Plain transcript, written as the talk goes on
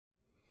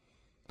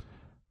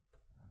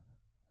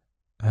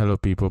Hello,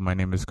 people. My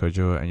name is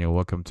Kojo, and you're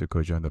welcome to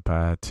Kojo on the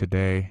Pad.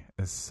 Today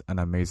is an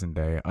amazing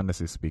day.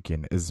 Honestly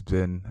speaking, it's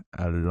been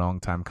a long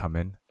time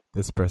coming.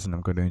 This person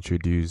I'm going to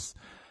introduce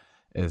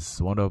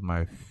is one of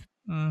my,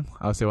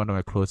 I'll say one of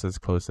my closest.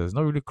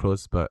 Not really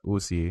close, but we'll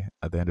see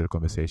at the end of the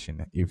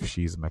conversation if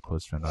she's my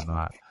close friend or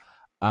not.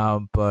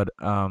 But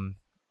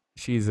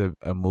she's a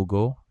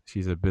mogul.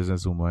 She's a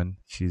businesswoman.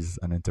 She's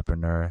an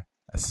entrepreneur,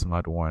 a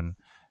smart one,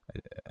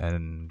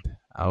 and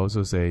I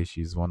also say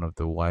she's one of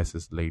the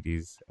wisest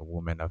ladies, a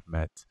woman I've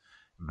met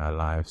in my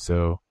life.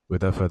 So,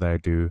 without further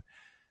ado,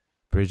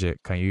 Bridget,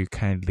 can you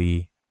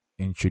kindly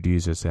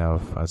introduce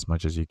yourself as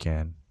much as you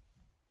can?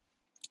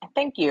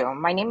 Thank you.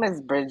 My name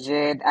is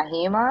Bridgette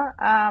Ahima.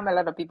 A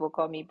lot of people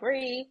call me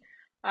Bree.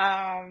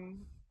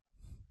 Um,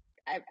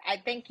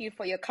 I thank you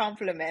for your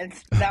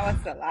compliments. That was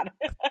a lot.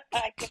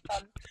 I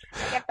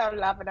kept on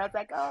laughing. I was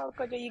like, "Oh,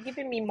 Kojo, you're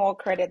giving me more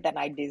credit than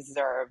I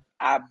deserve."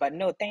 But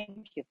no,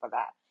 thank you for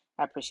that.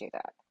 I appreciate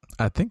that.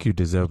 I think you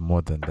deserve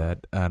more than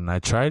that. And I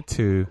try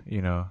to,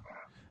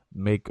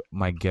 make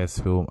my guests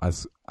feel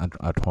as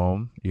at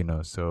home,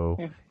 so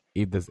Hmm.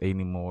 if there's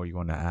any more you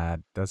want to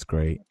add, that's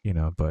great,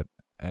 but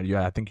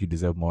yeah, I think you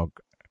deserve more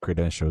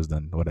credentials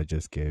than what I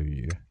just gave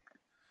you.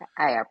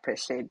 I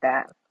appreciate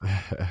that.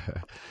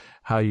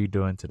 How are you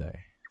doing today?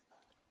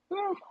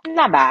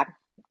 Not bad.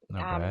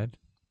 Not Um, bad.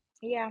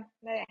 yeah,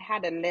 I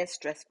had a less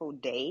stressful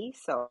day,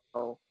 so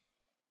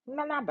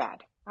no, not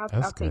bad. I'll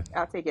That's I'll good. take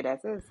I'll take it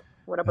as is.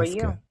 What about That's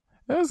you? good.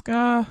 That's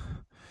good.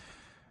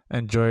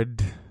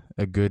 Enjoyed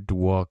a good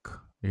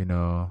walk,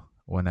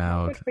 went Oh,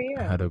 good out, for you.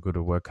 had a good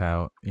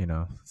workout,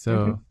 Mm-hmm.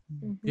 so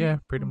Mm-hmm. yeah,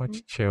 pretty Mm-hmm.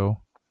 much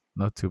chill.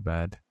 Not too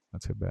bad.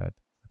 Not too bad.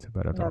 Not too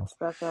bad at all.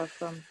 That's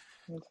awesome.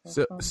 That's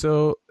So awesome.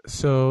 so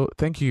so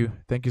thank you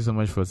so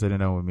much for sitting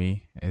down with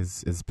me.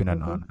 It's been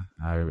an Mm-hmm. honor.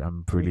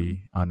 I'm Mm-hmm.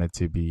 really honored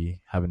to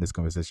be having this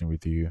conversation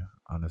with you.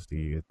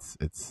 Honestly,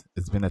 it's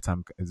been a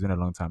time. It's been a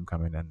long time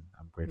coming, and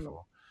I'm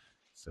grateful.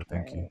 So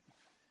thank you. Right.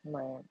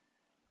 Right.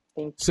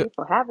 Thank So you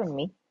for having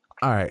me.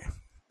 all right.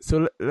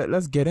 So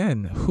let's get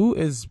in. Who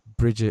is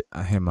Bridget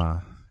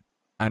Ahima?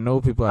 I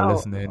know people are Oh,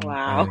 listening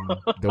wow. and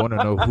they want to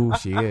know who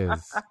she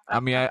is. I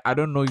mean, I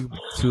don't know you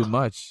too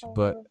much,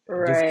 but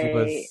just give Right.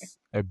 us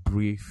a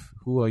brief.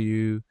 Who are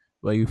you?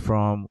 Where are you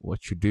from?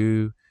 What you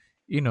do?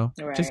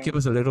 Just give Right.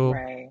 us a little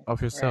Right.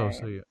 of yourself Right.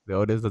 so the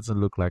audience doesn't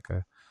look like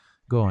a.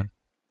 Go on.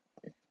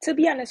 To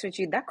be honest with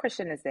you, that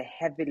question is a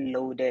heavy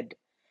loaded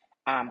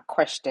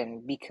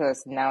question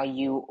because now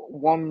you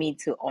want me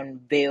to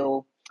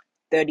unveil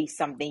 30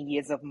 something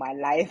years of my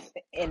life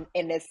in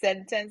a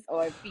sentence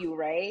or a few,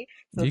 right?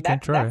 So You can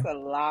that's try. a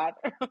lot.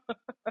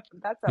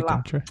 That's a You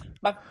lot. can try.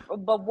 But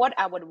what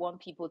I would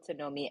want people to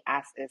know me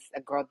as is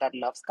a girl that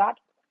loves God,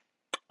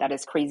 that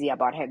is crazy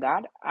about her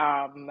God.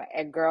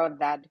 A girl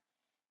that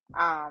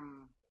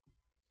um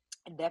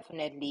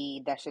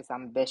definitely that she's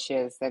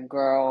ambitious, a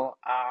girl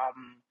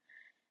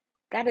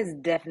that is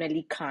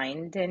definitely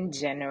kind and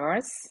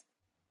generous.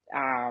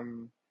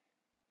 Um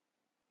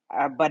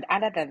but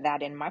other than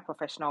that, in my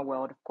professional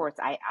world, of course,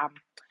 I am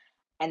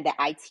in the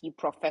IT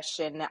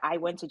profession. I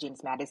went to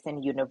James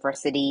Madison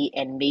University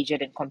and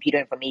majored in computer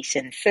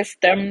information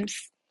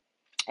systems.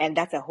 And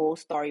that's a whole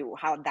story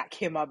how that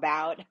came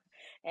about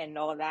and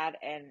all that.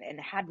 And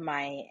had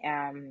my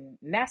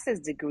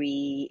master's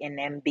degree in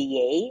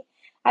MBA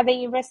at the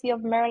University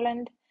of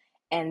Maryland.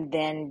 And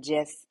then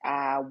just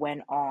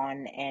went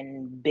on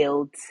and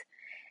built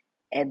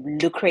a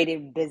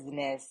lucrative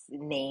business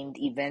named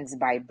Events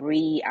by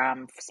Bree,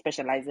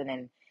 specializing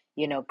in,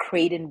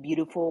 creating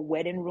beautiful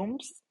wedding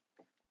rooms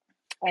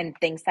and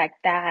things like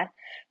that.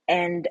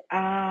 And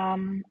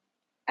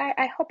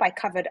I hope I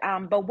covered.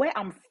 But where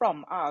I'm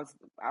from, I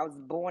was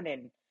born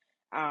in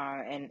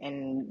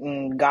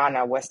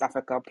Ghana, West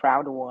Africa,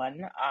 proud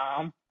one.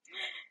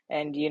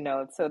 And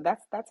so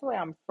that's where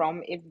I'm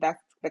from. If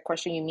that's the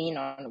question you mean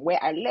on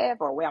where I live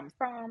or where I'm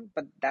from,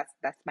 but that's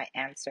my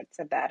answer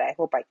to that. I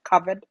hope I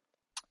covered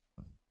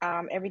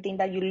everything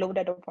that you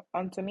loaded up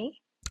onto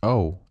me.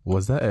 Oh,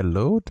 was that a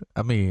load?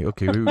 I mean,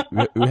 okay,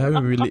 we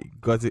haven't really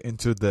got it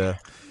into the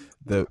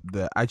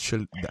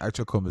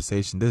actual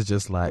conversation. This is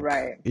just like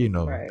Right,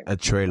 right, a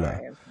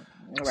trailer. right,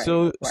 right,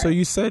 So right.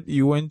 you said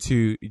you went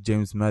to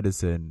James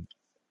Madison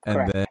and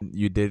Correct, then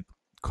you did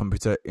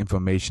computer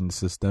information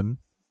system.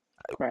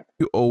 correct.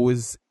 You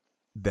always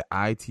the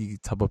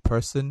IT type of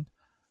person,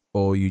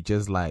 or you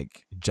just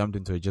like jumped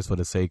into it just for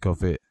the sake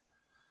of it?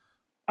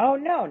 Oh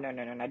no, no,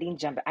 no, no, no! I didn't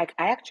jump. I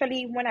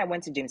actually, when I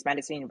went to James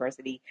Madison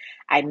University,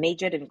 I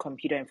majored in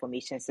computer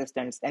information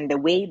systems, and the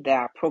way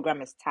the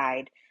program is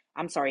tied,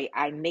 I'm sorry,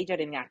 I majored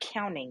in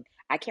accounting.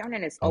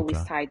 Accounting is always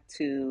Okay. tied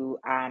to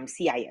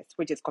CIS,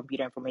 which is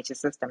computer information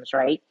systems,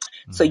 right?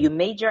 So Hmm. you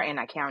major in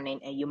accounting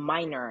and you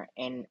minor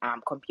in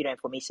computer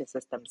information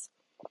systems.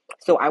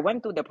 So I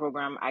went through the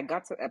program. I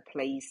got to a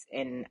place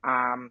in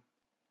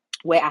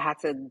where I had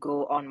to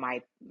go on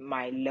my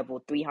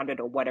level 300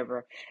 or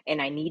whatever,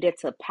 and I needed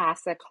to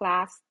pass a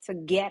class to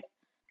get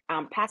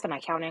pass an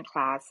accounting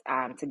class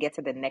to get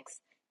to the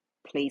next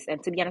place.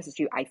 And to be honest with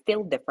you, I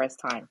failed the first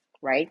time,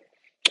 right?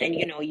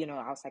 And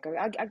I was like,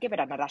 I'll give it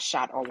another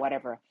shot or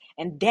whatever.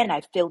 And then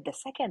I failed the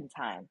second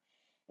time.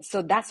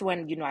 So that's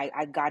when,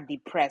 I got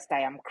depressed.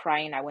 I am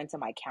crying. I went to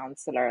my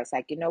counselor. I was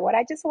like, you know what?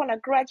 I just want to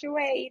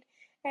graduate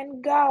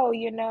and go,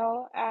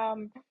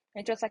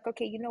 and just like,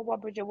 okay, you know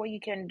what, Bridget, what you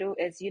can do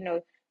is,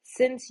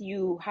 since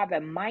you have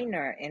a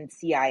minor in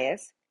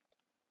CIS,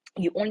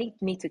 you only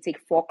need to take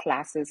 4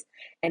 classes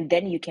and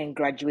then you can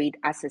graduate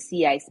as a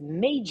CIS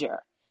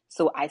major.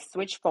 So I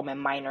switched from a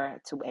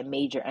minor to a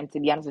major. And to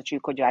be honest with you,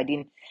 Kojo,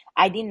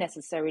 I didn't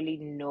necessarily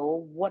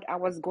know what I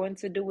was going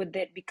to do with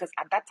it because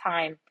at that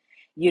time,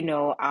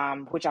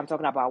 which I'm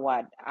talking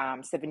about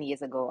 7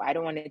 years ago. I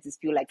don't want it to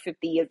feel like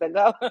 50 years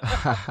ago.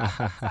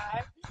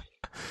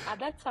 At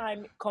that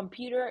time,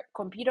 computer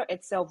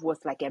itself was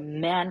like a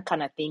man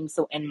kind of thing.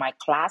 So in my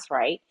class,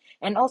 right?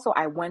 And also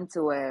I went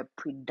to a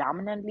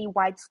predominantly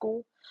white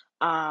school.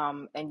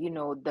 And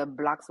the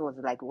blacks was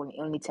like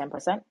only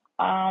 10%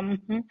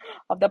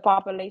 of the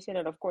population.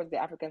 And of course the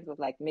Africans was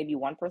like maybe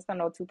 1%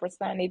 or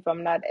 2%, if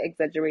I'm not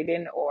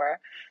exaggerating, or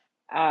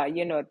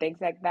things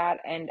like that.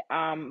 And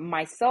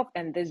myself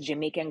and this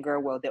Jamaican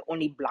girl were the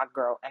only black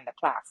girl in the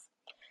class.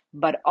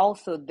 But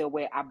also there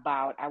were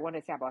about, I want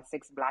to say, about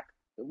 6 black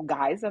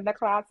guys in the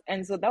class.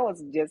 And so that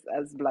was just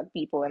us black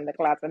people in the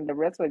class, and the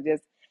rest were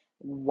just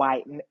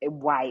white,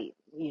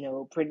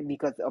 pretty,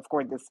 because of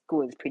course the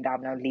school is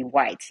predominantly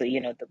white. So,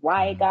 the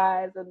white Mhm.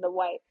 guys and the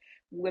white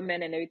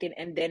women and everything.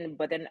 And then,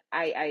 but then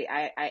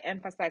I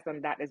emphasize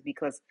on that is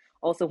because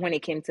also when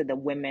it came to the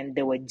women,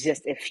 there were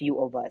just a few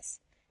of us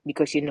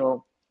because,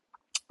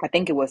 I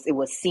think it was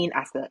seen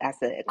as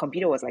a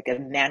computer was like a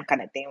man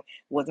kind of thing.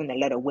 Wasn't a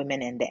lot of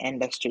women in the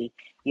industry,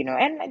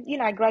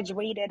 And I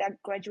graduated.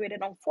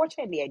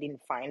 Unfortunately, I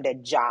didn't find a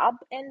job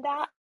in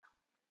that.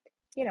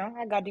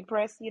 I got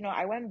depressed.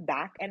 I went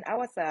back, and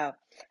whilst I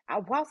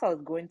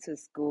was going to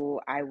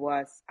school, I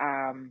was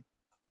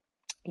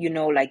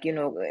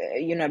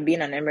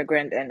being an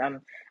immigrant,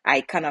 and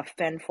I kind of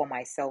fend for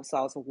myself. So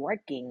I was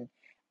working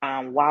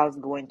while I was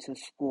going to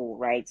school,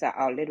 right? So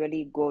I'll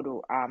literally go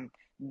to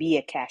be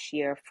a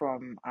cashier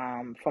from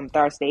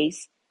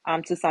Thursdays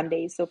to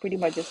Sundays. So pretty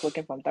much just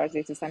working from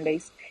Thursdays to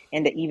Sundays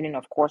in the evening,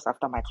 of course,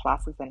 after my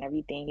classes and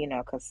everything,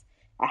 because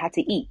I had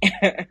to eat,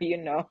 you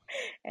know.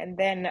 And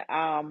then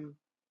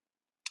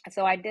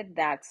so I did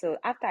that. So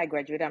after I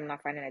graduated, I'm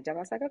not finding a job. I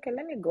was like, okay,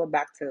 let me go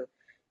back to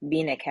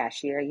being a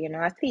cashier.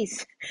 At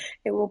least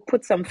it will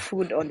put some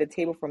food on the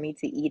table for me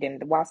to eat.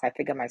 And whilst I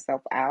figure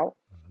myself out,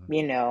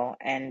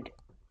 and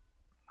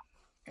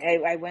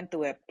I went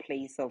through a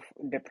place of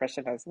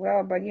depression as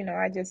well. But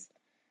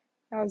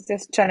I was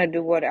just trying to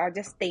do what I was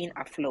just staying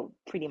afloat,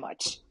 pretty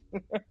much.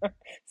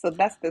 So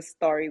that's the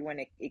story when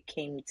it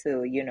came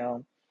to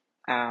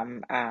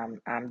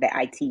the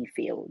IT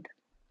field.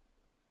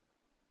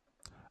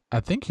 I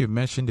think you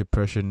mentioned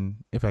depression,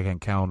 if I can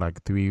count,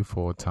 like 3,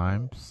 4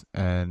 times,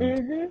 and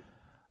Mm-hmm.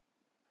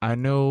 I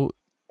know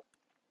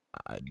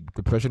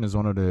depression is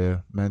one of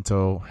the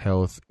mental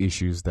health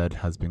issues that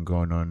has been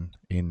going on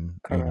in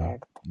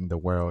Correct. in the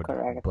world,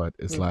 Correct. but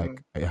it's Mm-hmm.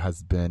 like it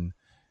has been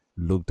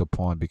looked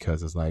upon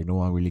because it's like no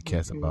one really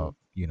cares Mm-hmm. about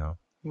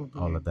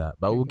all Mm-hmm. of that.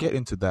 But we'll Mm-hmm. get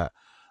into that.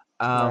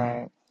 Um,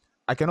 Right.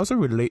 I can also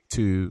relate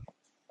to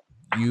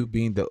you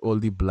being the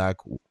only black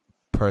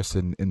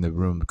person in the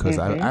room because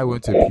I Mm-hmm.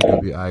 went to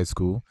PWI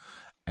school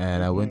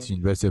and I went Mm-hmm. to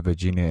University of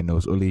Virginia, and it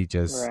was only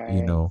just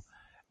Right.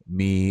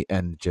 me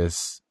and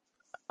just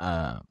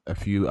a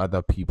few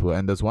other people.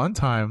 And there's one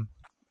time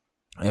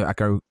I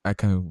can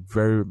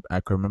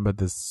remember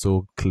this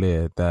so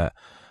clear that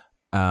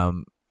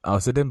um I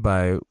was sitting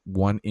by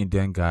one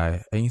Indian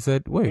guy, and he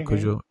said, "Wait, Mm-hmm.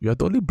 Kojo, you're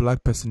the only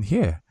black person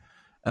here."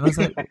 And I was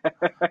like,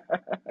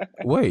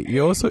 "Wait,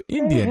 you're also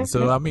Indian,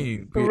 so I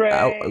mean, we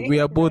Right.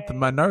 are both Right.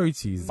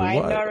 minorities. So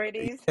what?"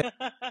 Minorities.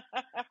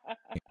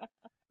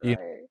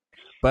 Right.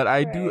 But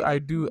Right.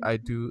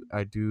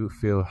 I do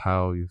feel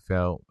how you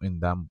felt in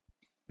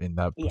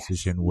that Yes.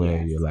 position where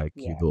Yes. you're the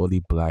Yes. only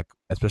black,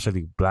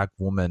 especially black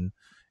woman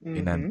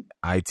in an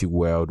Mm-hmm. IT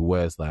world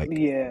where it's like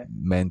Yeah.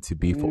 meant to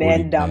be for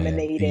only Men men,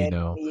 dominated.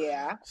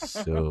 Yeah.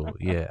 So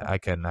yeah, I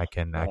can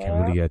Yeah.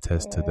 really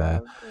attest to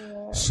that. Yeah.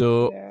 Yeah.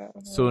 So Yeah.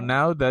 so Yeah.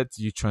 now that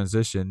you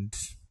transitioned,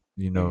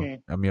 Mm-hmm.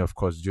 I mean, of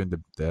course, during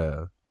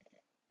the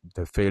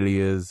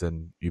failures,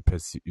 and you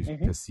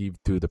Mm-hmm. perceive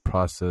through the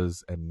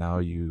process, and now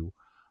you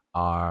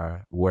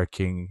are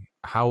working.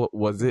 How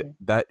was it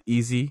Mm-hmm. that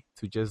easy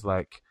to just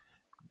like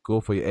go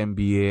for your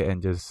MBA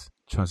and just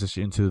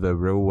transition into the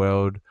real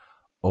world,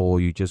 or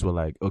you just were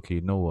like, okay,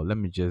 no, what, let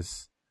me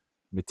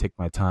take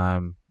my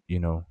time,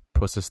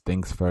 process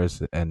things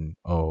first, and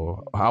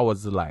or Mm-hmm. how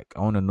was it like? I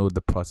want to know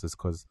the process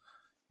because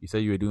you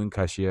said you were doing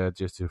cashier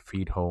just to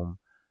feed home,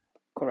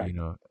 Correct.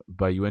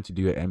 but you went to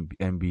do an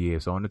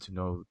MBA, so I wanted to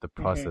know the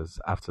Mm-hmm. process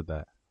after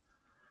that.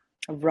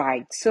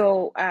 Right.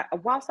 So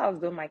whilst I was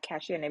doing my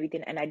cashier and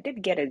everything, and I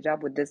did get a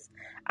job with this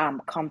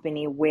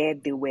company where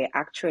they were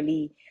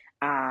actually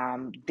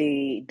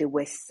they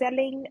were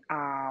selling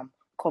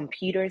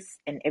computers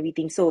and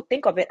everything. So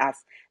think of it as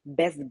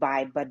Best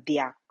Buy, but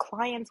their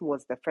clients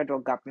was the federal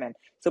government.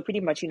 So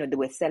pretty much, they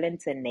were selling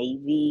to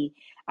Navy,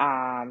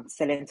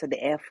 selling to the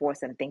Air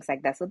Force and things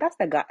like that. So that's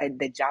the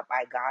job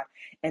I got.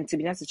 And to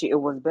be honest with you,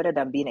 it was better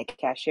than being a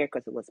cashier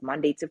because it was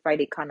Monday to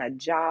Friday kind of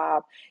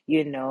job.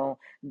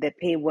 The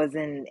pay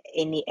wasn't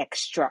any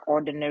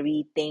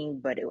extraordinary thing,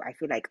 but I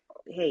feel like,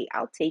 hey,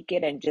 I'll take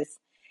it and just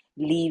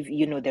leave,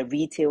 the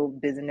retail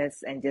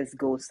business and just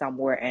go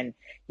somewhere and,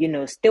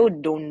 still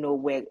don't know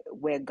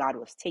where God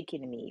was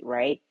taking me,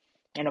 right?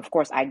 And of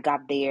course, I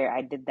got there.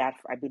 I did that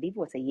for, I believe it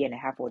was a year and a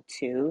half or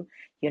two.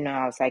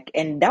 I was like,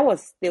 and that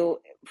was still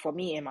for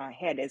me in my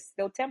head. It's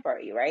still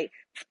temporary, right?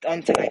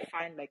 Until I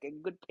find like a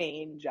good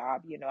paying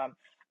job.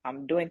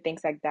 I'm doing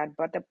things like that.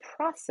 But the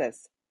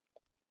process,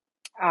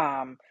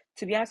 um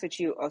to be honest with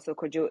you also,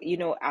 Kojo,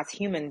 as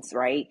humans,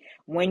 right,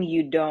 when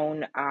you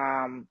don't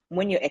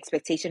when your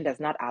expectation does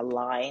not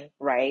align,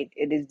 right,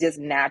 it is just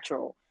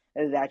natural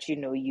that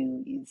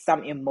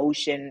some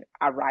emotion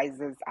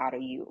arises out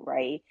of you,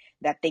 right,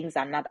 that things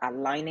are not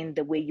aligning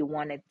the way you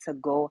want it to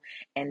go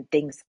and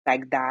things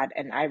like that.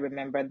 And I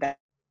remember that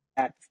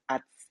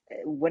at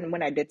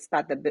when I did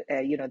start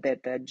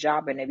the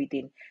job and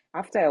everything,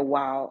 after a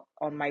while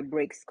on my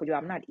breaks, Kojo,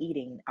 I'm not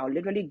eating. I'll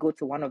literally go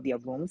to one of their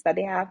rooms that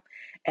they have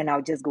and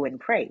I'll just go and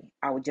pray.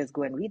 I would just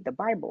go and read the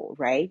Bible,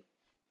 right?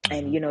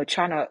 And Mm-hmm.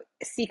 trying to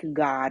seek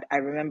God. I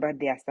remember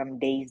there are some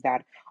days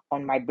that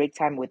on my break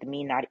time with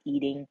me not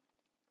eating,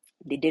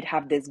 they did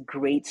have this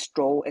great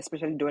stroll,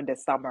 especially during the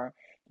summer.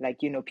 Like,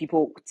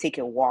 people take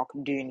a walk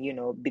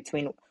during,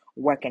 between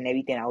work and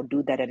everything. I'll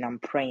do that and I'm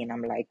praying.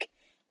 I'm like,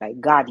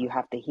 God, you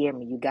have to hear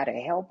me. You gotta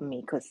help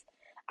me. Because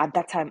at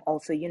that time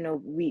also,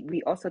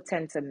 we also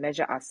tend to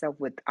measure ourselves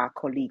with our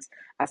colleagues.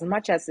 As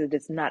much as it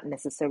is not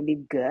necessarily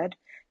good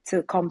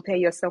to compare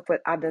yourself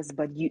with others,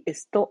 but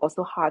it's still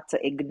also hard to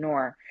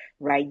ignore,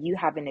 right? You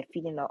having a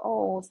feeling of,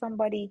 oh,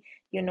 somebody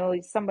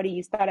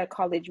you started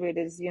college with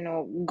is,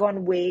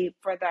 gone way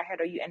further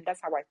ahead of you. And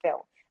that's how I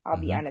felt. I'll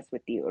be Mm-hmm. honest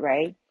with you,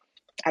 right?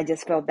 I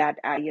just felt that,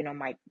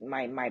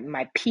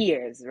 my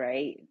peers,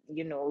 right?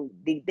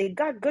 They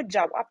got good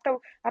job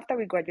after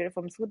we graduated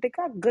from school. They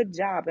got good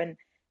job, and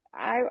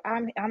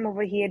I'm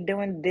over here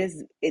doing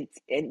this. It's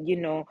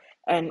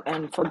and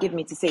and forgive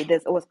me to say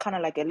this. It was kind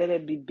of like a little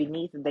bit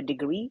beneath the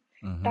degree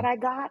Mm-hmm. that I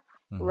got,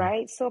 Mm-hmm.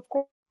 right? So of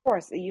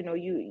course,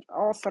 you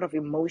all sort of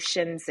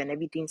emotions and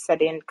everything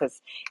set in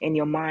because in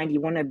your mind you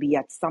want to be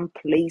at some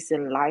place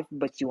in life,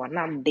 but you are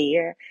not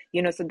there.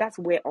 So that's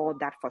where all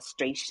that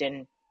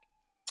frustration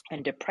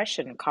and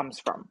depression comes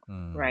from,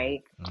 Mm.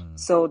 right? Mm.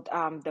 So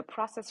the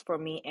process for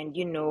me, and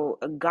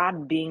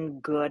God being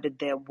good,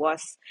 there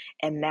was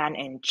a man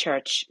in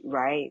church,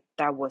 right,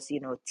 that was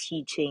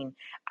teaching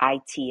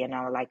IT, and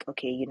I was like,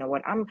 okay, you know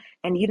what, and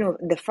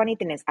the funny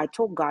thing is I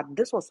told God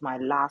this was my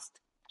last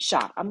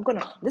shot.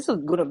 This is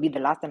gonna be the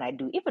last thing I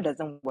do. If it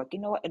doesn't work, you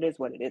know what, it is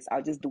what it is.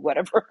 I'll just do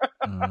whatever.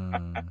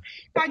 Mm.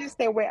 I just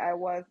stay where I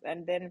was.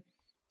 And then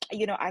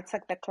I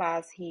took the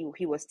class. He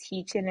was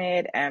teaching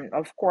it, and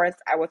of course,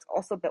 I was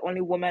also the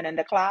only woman in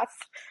the class,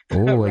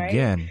 Oh, right?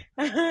 again.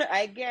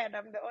 Again,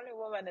 I'm the only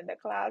woman in the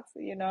class,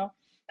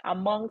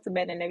 amongst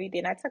men and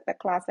everything. I took the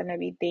class and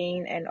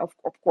everything, and of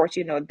course,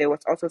 there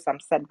was also some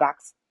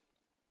setbacks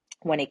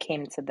when it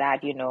came to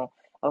that,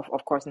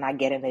 of course, not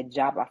getting a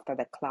job after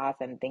the class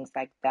and things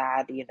like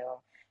that,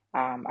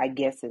 I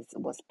guess it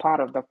was part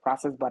of the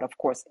process, but of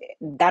course,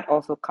 that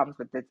also comes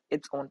with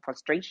its own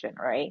frustration,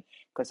 right?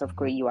 Because of Mm-hmm.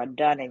 course, you are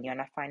done and you're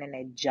not finding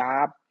a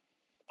job.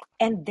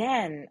 And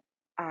then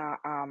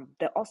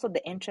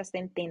the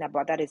interesting thing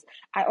about that is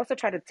I also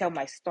try to tell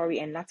my story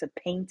and not to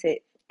paint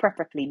it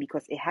perfectly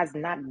because it has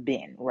not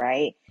been,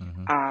 right.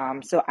 Mm-hmm.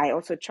 So I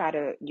also try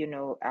to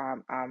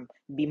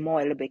be more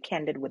a little bit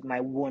candid with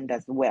my wound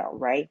as well,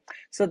 right.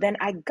 So then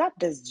I got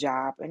this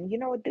job, and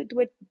they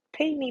would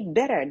pay me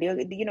better.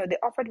 They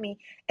offered me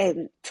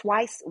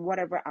twice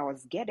whatever I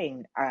was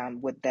getting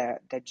with the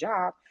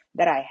job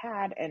that I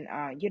had. And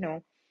I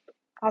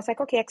was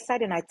like, okay,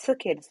 excited. I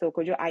took it. So,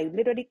 Kojo, I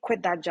literally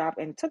quit that job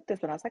and took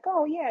this one. I was like,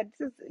 oh yeah,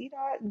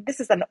 this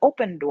is an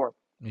open door.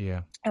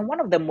 Yeah. And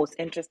one of the most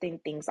interesting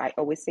things I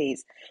always say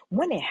is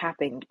when it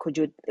happened, could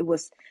you, it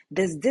was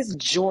there's this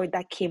joy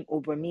that came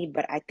over me,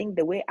 but I think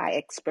the way I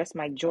express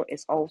my joy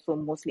is also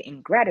mostly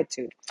in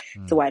gratitude.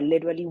 Mm. So I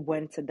literally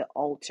went to the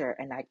altar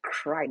and I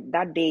cried.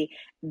 That day,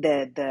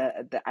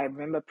 the I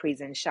remember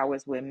praise and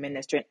showers were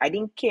ministering. I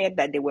didn't care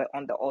that they were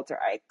on the altar.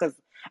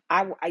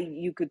 I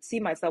you could see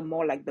myself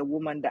more like the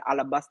woman, the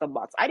alabaster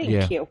box. I didn't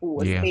Yeah. care who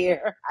was Yeah.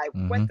 there. I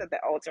Mm-hmm. went to the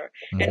altar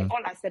and Mm-hmm.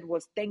 all I said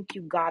was, thank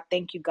you, God,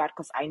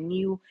 because I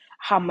knew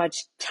how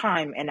much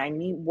time and I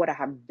knew what I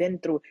have been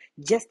through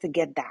just to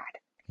get that.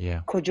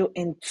 Yeah. Kojo,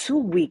 in 2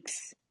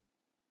 weeks,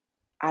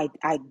 I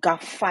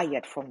got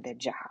fired from the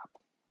job.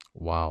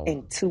 Wow.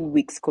 In 2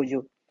 weeks,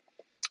 Kojo.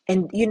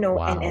 And and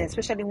Wow.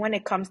 especially when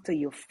it comes to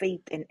your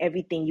faith and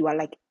everything, you are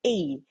like,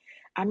 hey,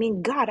 I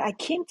mean, God, I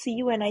came to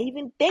you and I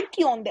even thank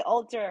you on the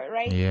altar,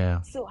 right?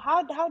 Yeah. So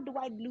how do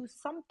I lose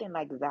something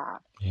like that?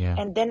 Yeah.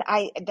 And then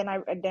after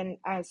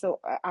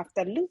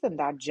losing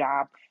that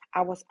job,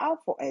 I was out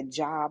for a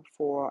job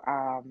for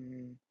I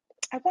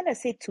want to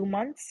say 2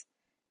 months,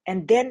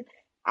 and then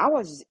I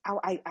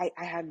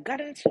had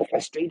gotten so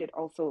frustrated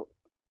also,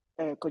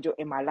 Kojo,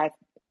 in my life,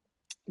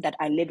 that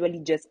I literally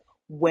just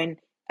went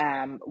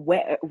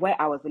where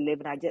I was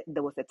living. I just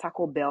There was a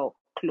Taco Bell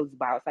close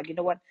by. I was like, you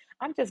know what?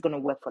 I'm just gonna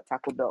work for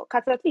Taco Bell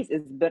because at least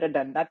it's better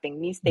than nothing.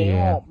 Me staying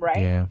Yeah. home,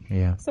 right? Yeah.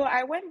 Yeah. So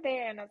I went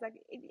there and I was like,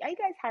 "Are you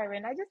guys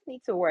hiring? I just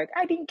need to work."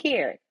 I didn't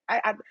care.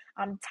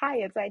 I'm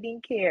tired, so I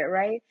didn't care,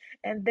 right?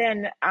 And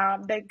then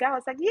the guy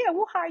was like, "Yeah,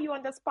 we'll hire you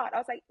on the spot." I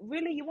was like,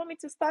 "Really? You want me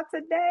to start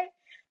today?"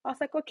 I was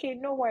like, "Okay,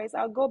 no worries.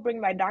 I'll go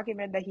bring my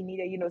document that he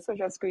needed,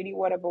 social security,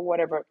 whatever,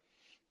 whatever."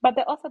 But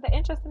also the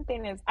interesting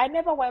thing is, I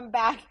never went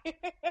back.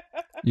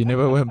 You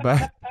never went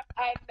back.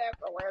 I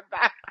never went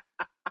back.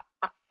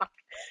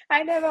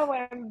 I never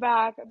went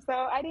back. So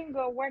I didn't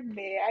go work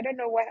there. I don't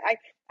know why.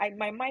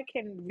 My mind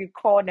can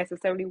recall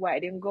necessarily why I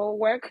didn't go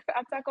work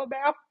at Taco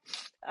Bell.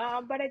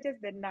 But I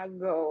just did not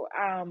go.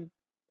 And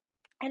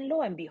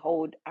lo and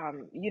behold,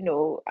 I'm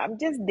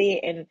just there,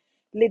 and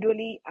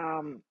literally,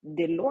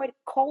 the Lord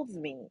calls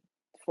me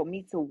for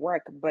me to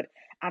work. But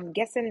I'm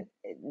guessing,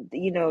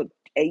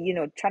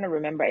 trying to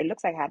remember, it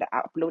looks like I had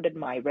uploaded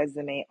my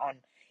resume on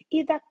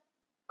either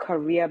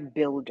Career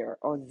Builder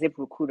or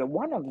ZipRecruiter,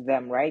 one of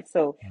them, right?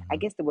 So I Hmm.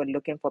 guess they were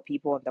looking for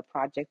people on the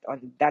project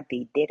on that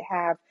they did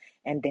have,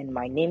 and then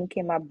my name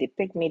came up. They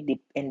picked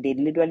me, and they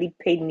literally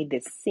paid me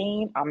the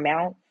same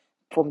amount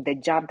from the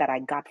job that I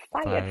got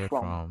Fired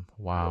from.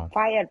 Wow.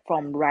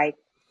 right?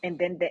 And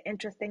then the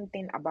interesting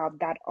thing about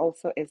that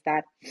also is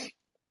that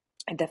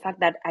the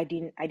fact that I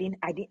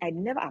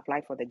never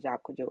applied for the job,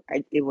 Kojo.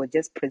 It was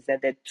just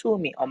presented to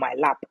me on my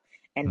lap.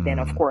 And then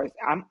of Mm. course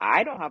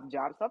I don't have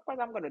jobs, so of course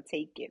I'm gonna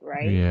take it,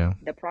 right? Yeah.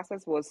 The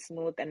process was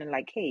smooth, and then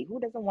like, hey,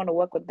 who doesn't want to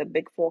work with the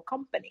big four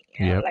company?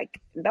 Yep.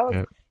 Like that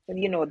was,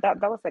 Yep.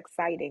 that was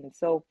exciting.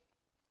 So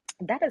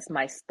that is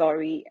my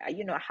story,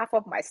 half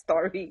of my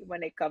story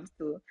when it comes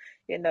to,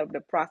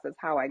 the process,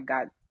 how I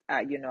got,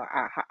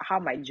 how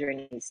my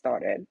journey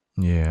started.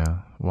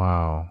 Yeah.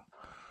 Wow.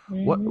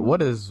 What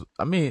Mm-hmm. is,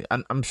 I mean,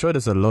 I'm sure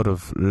there's a lot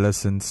of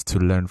lessons to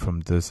learn from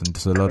this, and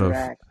there's a lot of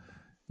Correct.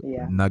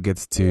 Yeah.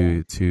 nuggets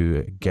Yeah.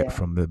 to get Yeah.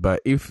 from it.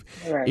 But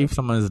Right. if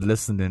someone is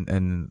listening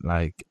and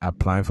like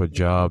applying for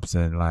jobs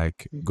and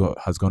like Mm-hmm.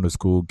 has gone to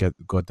school,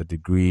 got the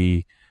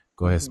degree,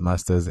 got his Mm-hmm.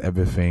 masters,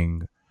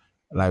 everything,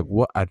 like Mm-hmm.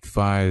 what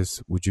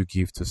advice would you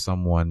give to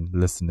someone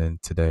listening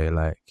today?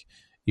 Like,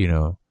 you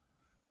know,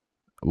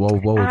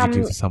 what would you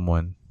give Um, to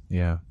someone?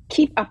 Yeah.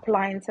 Keep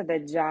applying to the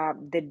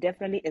job. There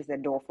definitely is a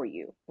door for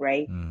you,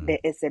 right? Mm. There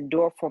is a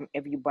door from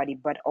everybody,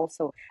 but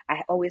also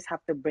I always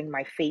have to bring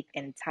my faith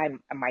and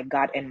time, my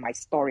God, and my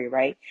story,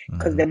 right?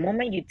 Because Mm-hmm. the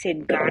moment you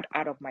take God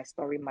out of my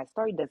story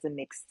doesn't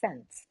make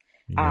sense.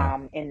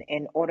 Yeah.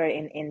 In order,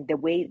 in the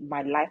way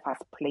my life has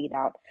played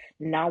out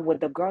now with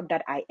the girl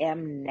that I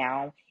am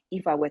now,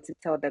 if I were to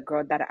tell the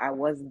girl that I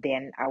was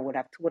then, I would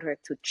have told her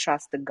to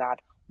trust God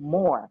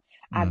more.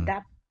 At Mm.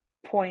 that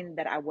point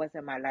that I was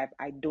in my life,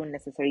 I don't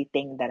necessarily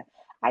think that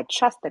I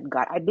trusted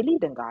God. I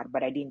believed in God,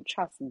 but I didn't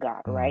trust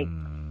God, right?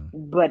 Mm.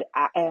 But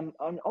I am,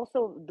 and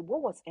also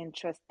what was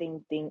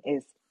interesting thing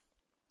is,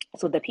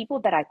 so the people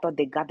that I thought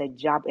they got the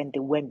job and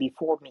they went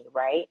before me,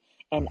 right?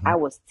 And Mm-hmm. I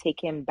was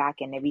taken back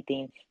and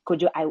everything.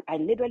 Could you? I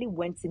literally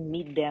went to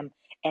meet them,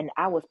 and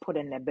I was put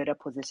in a better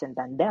position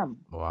than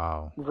them,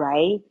 Wow.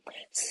 right?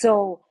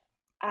 So,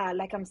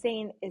 like I'm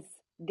saying, is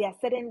there are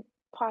certain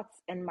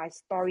parts in my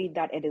story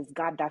that it is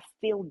God that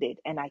filled it,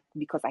 and I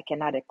because I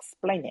cannot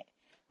explain it,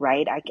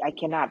 right? I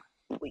cannot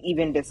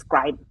even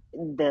describe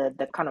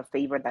the kind of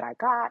favor that I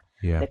got,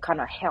 Yeah. the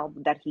kind of help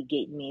that He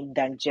gave me,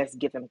 than just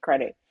give Him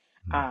credit,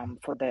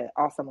 Mm. for the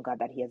awesome God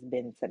that He has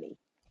been to me.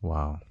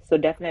 Wow. So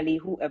definitely,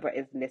 whoever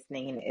is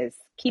listening is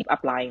keep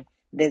applying.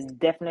 There's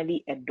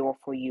definitely a door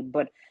for you.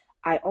 But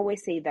I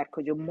always say that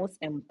because you're most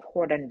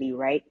importantly,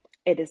 right?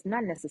 It is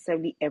not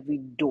necessarily every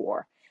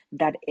door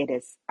that it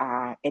is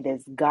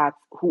God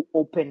who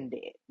opened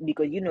it,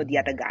 because the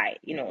other Mm. guy,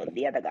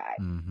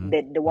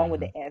 Mm-hmm. the one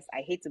with Mm-hmm. the S.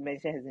 I hate to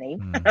mention his name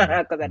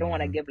Mm-hmm. because I don't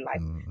want to Mm-hmm. give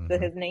life to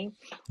Mm-hmm. his name.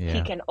 He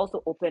Yeah. can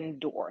also open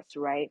doors,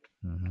 right?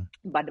 Mm-hmm.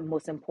 But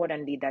most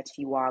importantly, that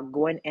you are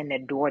going in a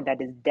door that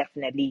is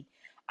definitely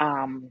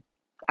um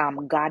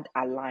God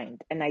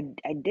aligned. And I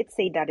did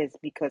say that is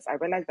because I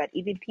realized that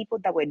even people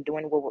that were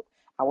doing what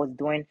I was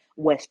doing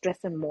were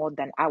stressing more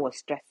than I was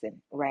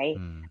stressing, right?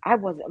 Mm. I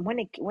was, when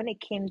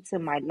it came to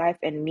my life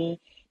and me,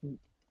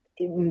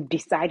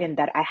 deciding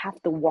that I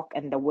have to walk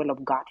in the will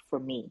of God for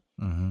me.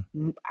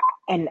 Mm-hmm.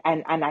 And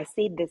I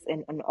say this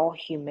in all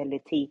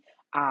humility.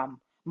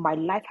 My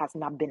life has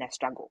not been a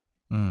struggle.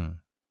 Mm.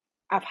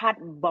 I've had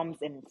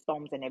bumps and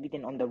storms and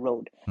everything on the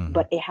road, Mm-hmm.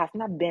 but it has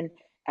not been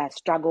a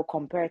struggle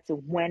compared to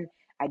when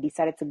I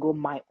decided to go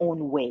my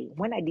own way,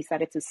 when I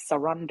decided to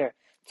surrender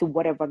to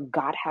whatever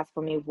God has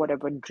for me,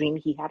 whatever dream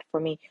He had for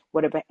me,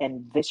 whatever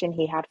envision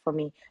He had for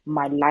me,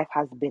 my life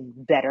has been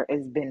better.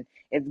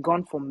 It's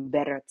gone from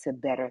better to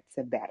better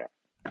to better.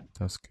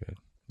 That's good.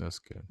 That's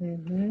good.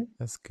 Mm-hmm.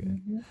 That's good.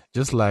 Mm-hmm.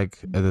 Just like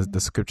the Mm-hmm.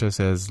 scripture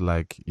says,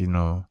 like,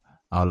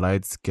 our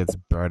lights gets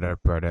brighter,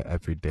 brighter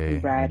every day,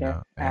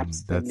 Brighter, and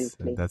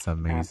absolutely, that's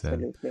amazing.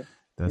 absolutely.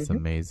 That's Mm-hmm.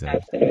 amazing.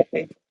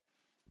 Absolutely,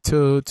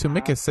 To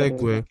make a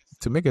absolutely.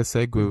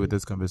 segue, with Mm-hmm.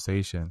 this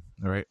conversation,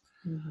 all right?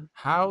 Mm-hmm.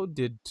 How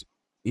did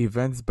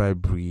Events by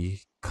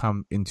Brie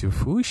come into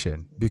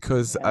fruition?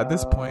 Because at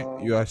this point,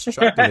 Oh, you are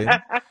struggling,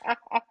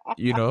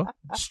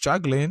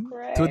 struggling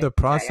through right. the I am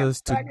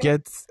process to struggling.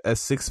 get a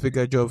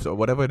six-figure job or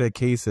whatever the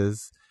case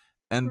is,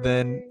 and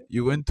then Right.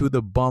 you went through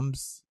the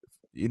bumps,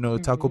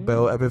 Taco Mm-hmm.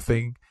 Bell,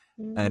 everything,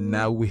 and Mm-hmm.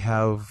 now we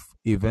have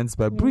Events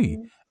by Brie.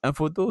 Mm-hmm. And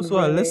for those who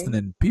are Right.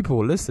 listening,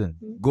 people listen,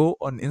 go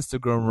on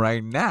Instagram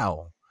right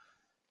now,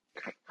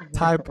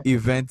 type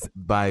Events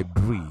by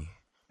Brie,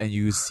 and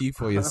you see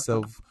for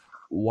yourself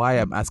why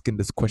I'm asking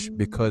this question.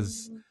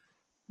 Because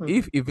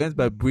if Events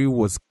by Brie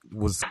was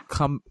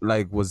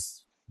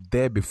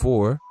there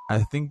before, I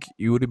think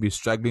you wouldn't be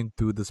struggling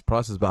through this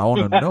process. But I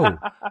want to know.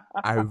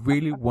 I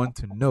really want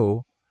to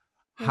know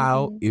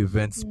how Mhm,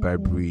 Events by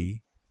mhm.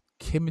 Brie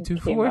came into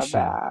Came fruition.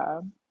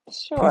 about.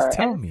 Please Sure.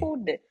 tell And me.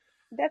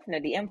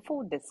 definitely, and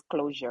full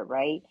disclosure,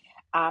 right?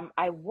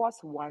 I was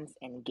once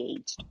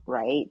engaged,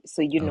 right?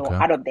 So, Okay.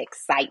 out of the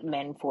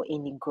excitement for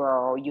any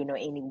girl,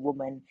 any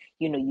woman,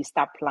 you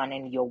start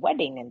planning your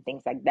wedding and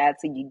things like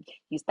that. So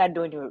you start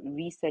doing your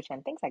research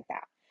and things like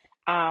that.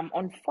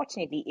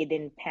 Unfortunately, it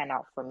didn't pan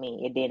out for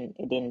me. It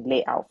didn't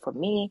lay out for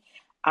me.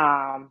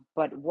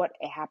 But what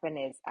happened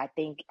is I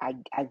think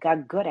I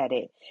got good at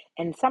it.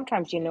 And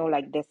sometimes,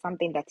 like there's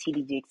something that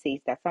TD Jake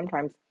says that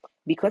sometimes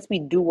because we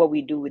do what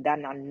we do without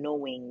not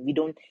knowing, we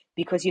don't,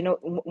 because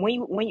when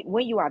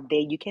you are there,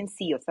 you can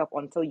see yourself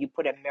until you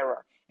put a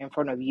mirror in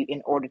front of you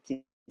in order to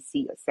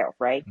see yourself,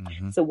 right?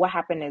 Mm-hmm. So what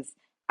happened is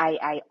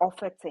I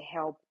offered to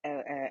help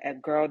a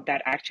girl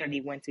that actually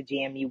went to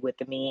JMU with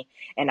me,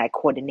 and I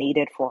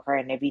coordinated for her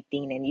and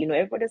everything. And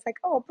everybody's like,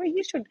 "Oh, bro,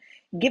 you should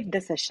give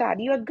this a shot.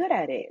 You're good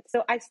at it."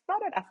 So I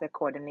started as a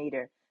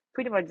coordinator,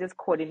 pretty much just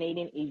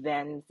coordinating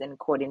events and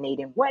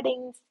coordinating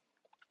weddings.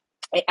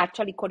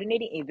 Actually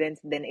coordinating events,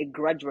 then it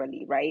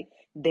gradually, right?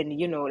 Then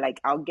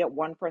like I'll get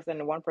one person,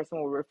 and one person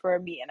will refer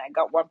me, and I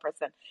got one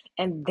person.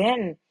 And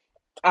then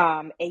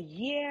a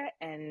year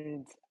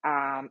and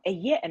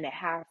a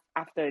half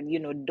after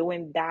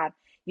doing that,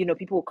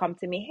 people will come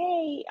to me,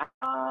 "Hey,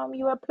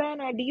 you a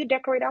planner, do you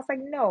decorate?" I was like,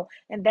 "No."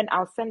 And then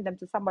I'll send them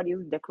to somebody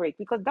who decorate,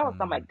 because that was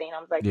not my Mm. thing. I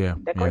was like, Yeah. Yeah.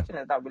 decoration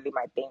is not really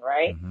my thing,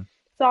 right? Mm-hmm.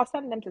 So I'll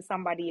send them to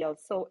somebody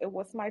else. So it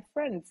was my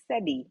friend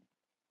Sedi.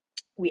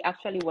 We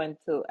actually went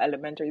to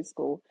elementary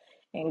school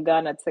in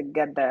Ghana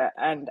together,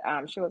 and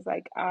she was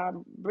like,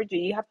 Bridget,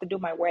 you have to do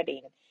my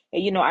wedding.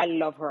 And, I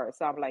love her,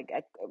 so I'm like,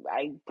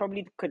 I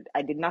probably could.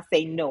 I did not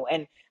say no,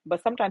 and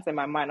but sometimes in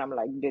my mind, I'm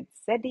like, did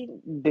Sedi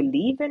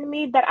believe in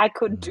me that I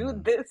could do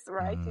Mm. this?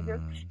 Right?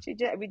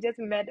 Mm. We just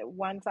met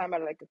one time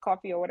at like a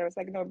coffee or whatever. It's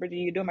like, no, Bridget,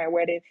 you do my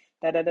wedding.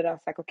 Da da da. I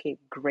was like, okay,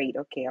 great,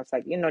 okay. I was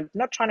like,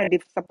 not trying to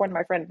disappoint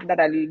my friend that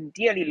I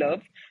dearly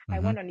love. I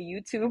Mm-hmm. went on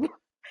YouTube,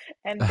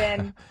 and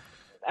then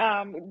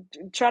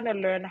trying to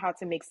learn how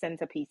to make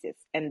centerpieces,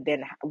 and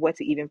then where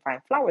to even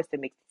find flowers to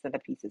make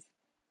centerpieces.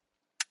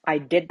 I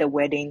did the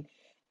wedding,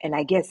 and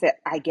I guess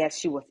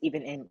she was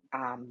even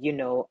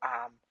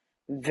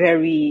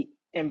very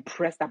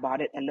impressed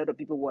about it. A lot of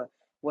people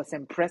was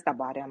impressed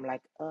about it. I'm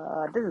like,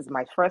 this is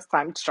my first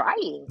time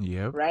trying,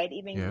 Yep. right?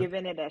 Even Yep.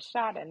 giving it a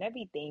shot and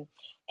everything.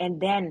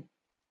 And then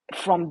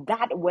from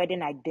that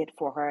wedding I did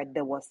for her,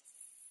 there was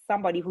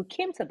somebody who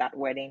came to that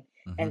wedding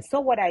Mm-hmm. and saw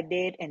what I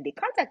did, and they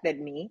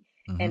contacted me.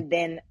 Mm-hmm. And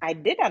then I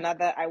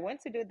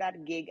went to do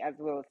that gig as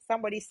well.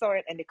 Somebody saw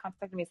it and they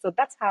contacted me. So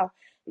that's how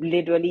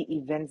literally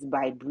Events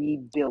by Bree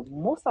built.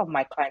 Most of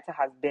my clients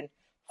has been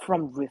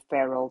from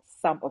referrals.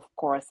 Some, of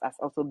course, has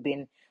also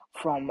been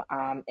from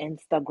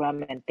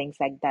Instagram and things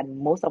like that.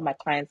 Most of my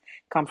clients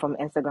come from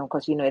Instagram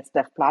because it's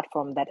the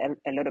platform that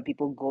a lot of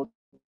people go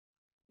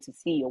to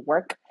see your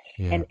work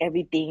Yeah. and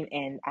everything.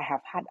 And I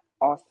have had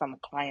awesome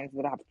clients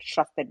that have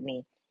trusted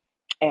me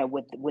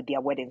with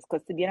their weddings.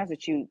 Because to be honest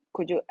with you,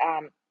 could you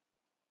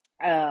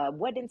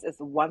weddings is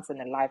once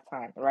in a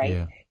lifetime, right?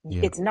 Yeah.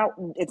 Yeah. It's not,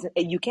 it's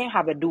you can't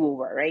have a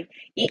do-over, right?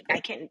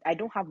 I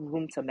don't have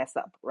room to mess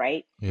up,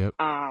 right? Yep.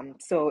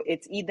 So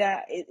it's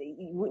either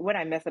when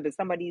I mess up, it's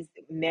somebody's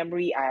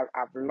memory,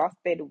 I've lost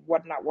it,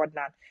 whatnot.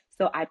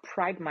 So I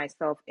pride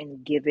myself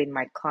in giving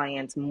my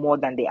clients more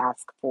than they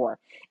ask for,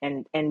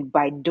 and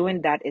by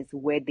doing that is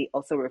where they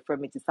also refer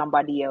me to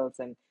somebody else,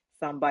 and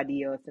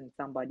somebody else, and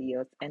somebody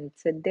else, and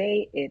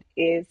today it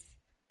is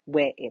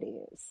where it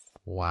is.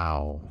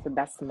 Wow. So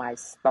that's my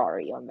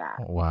story on that.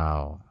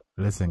 Wow.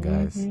 Listen,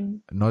 guys,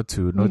 Mm-hmm. not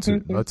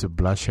to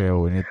blush her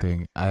or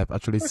anything. I have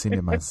actually seen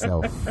it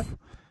myself.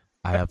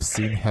 I have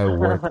seen her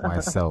work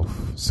myself,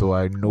 so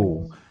I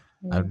know.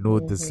 I know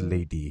this Mm-hmm.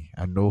 lady.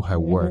 I know her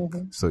work.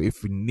 Mm-hmm. So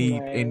if you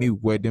need Right. any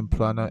wedding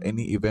planner,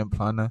 any event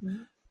planner,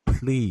 Right.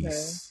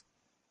 please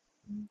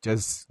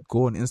just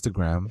go on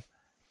Instagram,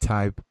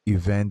 type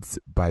events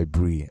by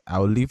Bree.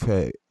 I'll leave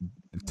her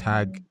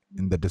tag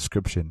in the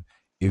description.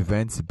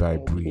 Events by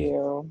Thank Bree.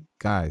 you.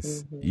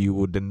 Guys, Mm-hmm. you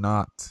would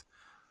not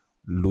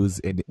lose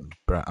any,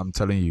 bruh, I'm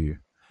telling you.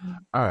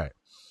 All right.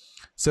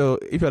 So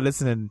if you're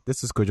listening,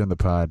 this is Coach on the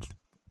Pod.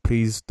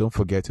 Please don't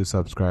forget to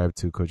subscribe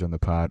to Coach on the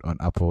Pod on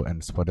Apple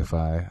and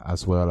Spotify,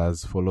 as well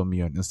as follow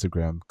me on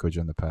Instagram, Coach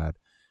on the Pod.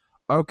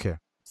 Okay.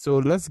 So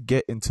let's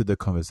get into the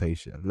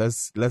conversation.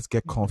 Let's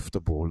get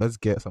comfortable. Let's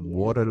get some Yes.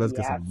 water. Let's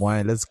get Yes. some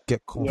wine. Let's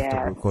get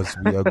comfortable Yes. because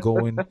we are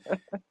going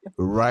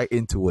right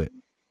into it.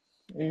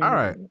 All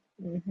right.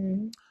 Mm-hmm.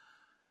 Mm-hmm.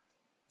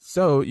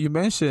 So you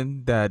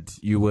mentioned that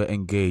you were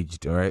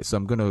engaged, all right? So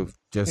I'm gonna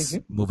just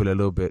Mm-hmm. move it a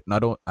little bit. I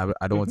don't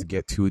want Mm-hmm. to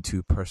get too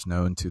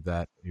personal into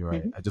that. You're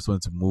right. Mm-hmm. I just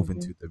want to move Mm-hmm.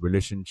 into the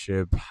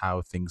relationship,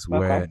 how things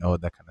were, Okay. and all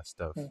that kind of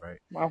stuff, Mm. right?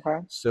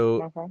 Okay.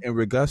 So Okay. in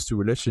regards to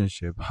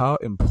relationship, how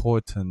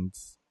important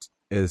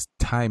is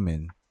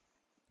timing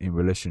in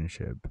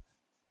relationship?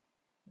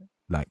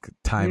 Like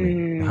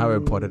timing, how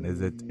important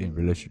is it in Hmm.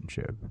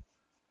 relationship?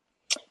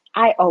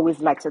 I always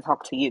like to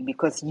talk to you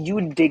because you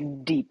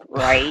dig deep,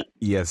 right?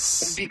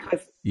 Yes,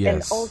 Because and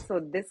yes. also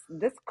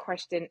this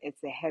question is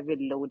a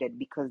heavy loaded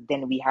because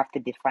then we have to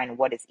define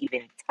what is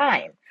even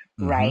time,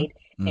 Mm-hmm. right?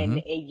 And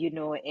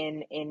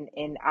Mm-hmm.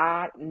 in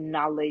our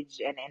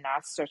knowledge and in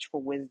our search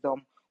for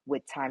wisdom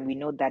with time, we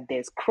know that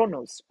there's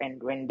chronos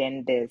and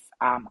then there's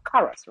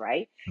kairos,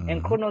 right?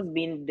 And Mm-hmm. chronos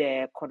being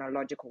the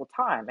chronological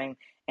time,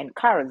 and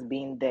kairos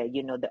being the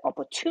the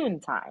opportune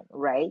time,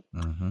 right?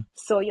 Mm-hmm.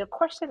 So your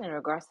question in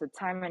regards to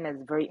timing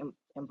is very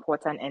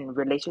important in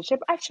relationship.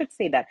 I should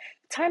say that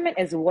timing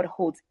is what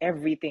holds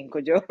everything,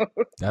 Kojo.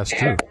 That's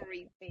true.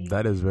 Everything.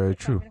 That is So very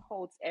true. timing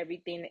holds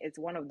everything. It's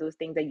one of those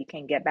things that you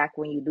can get back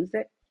when you lose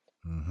it.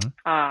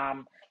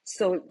 Mm-hmm.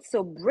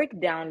 So break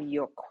down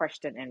your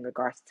question in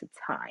regards to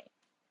time.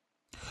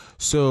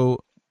 So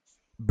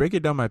break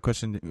it down my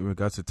question in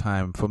regards to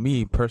time. For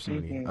me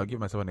personally, Mm-hmm. I'll give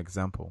myself an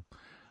example.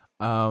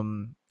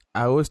 Um,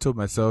 I always told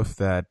myself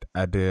that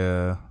at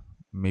the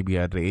maybe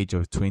at the age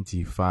of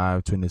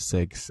 25,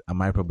 26, I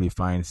might probably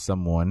find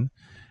someone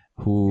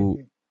who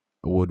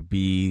Mm-hmm. would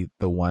be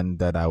the one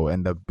that I will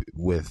end up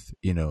with,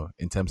 in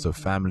terms of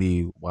Mm-hmm.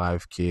 family,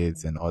 wife,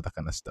 kids, and all that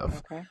kind of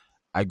stuff. Okay.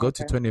 I got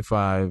to Okay.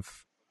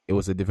 25, it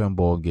was a different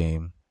ball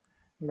game.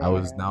 I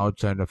was Right. now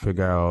trying to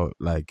figure out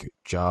like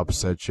job Mm-hmm.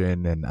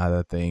 searching and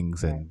other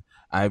things, Right. and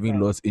I even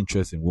Right. lost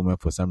interest in women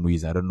for some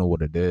reason. I don't know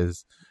what it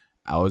is.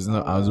 I wasn't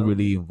Oh.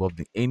 really involved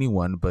in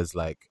anyone, but it's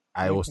like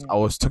Mm-hmm. I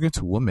was talking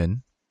to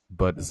women,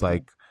 but it's Mm-hmm.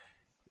 like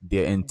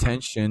their Mm-hmm.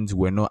 intentions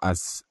were not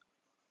as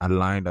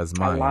aligned as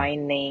mine.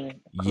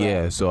 Aligning. Yeah,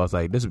 Correct. so I was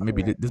like,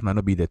 Correct. this might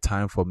not be the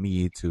time for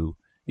me to,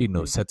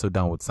 Mm-hmm. settle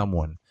down with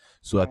someone.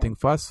 So I Right. think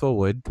fast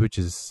forward, which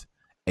is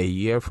a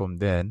year from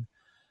then,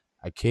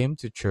 I came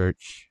to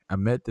church. I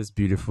met this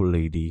beautiful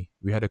lady.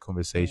 We had a Mm.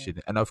 conversation,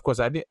 and of course,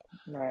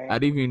 Right. I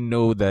didn't even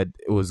know that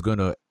it was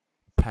gonna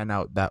pan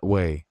out that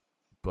way.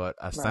 But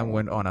as time Right.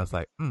 went on, I was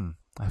like,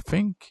 I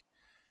think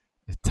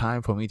it's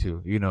time for me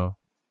to,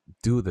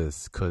 do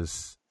this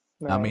because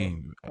I Right.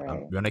 mean,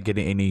 Right. we're not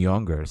getting any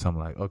younger. So I'm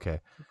like, okay,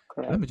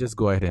 let me Correct. just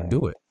go ahead and Correct.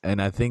 do it. And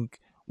I think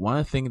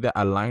one thing that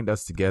aligned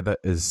us together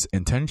is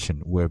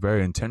intention. We're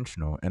very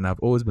intentional. And I've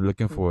always been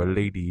looking for a Mm-hmm.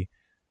 lady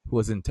who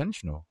was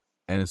intentional.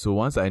 And so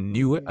once I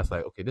knew it, I Mm-hmm. was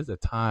like, okay, this is a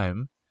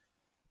time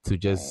to Right.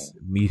 just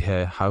meet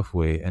her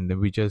halfway. And then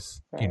we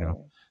just, Right.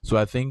 so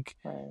I think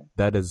Right.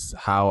 that is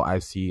how I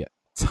see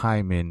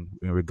timing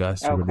in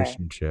regards to Okay.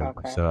 relationship.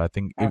 Okay. So I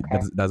think if Okay.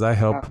 does that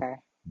help Okay.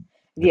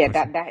 the Yeah,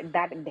 question?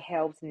 that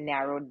helps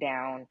narrow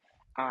down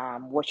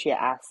what you're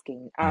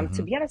asking. To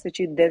Mm-hmm. be honest with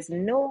you, there's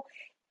no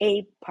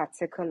a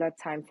particular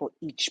time for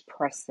each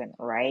person,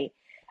 right?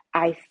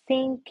 I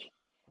think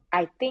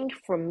I think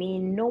for me,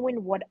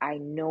 knowing what I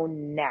know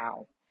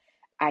now,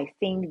 I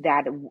think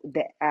that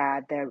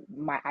the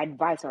my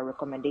advice or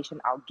recommendation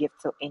I'll give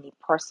to any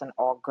person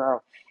or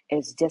girl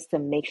is just to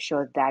make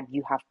sure that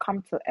you have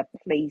come to a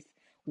place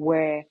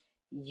where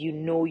you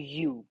know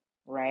you,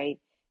 right?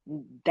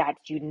 That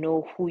you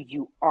know who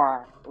you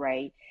are,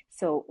 right?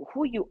 So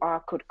who you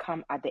are could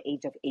come at the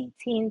age of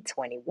 18,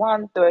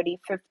 21, 30,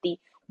 50,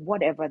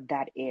 whatever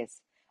that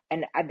is.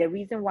 And the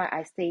reason why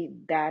I say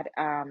that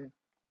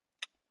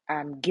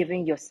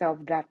giving yourself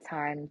that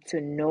time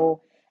to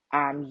know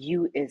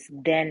you is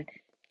then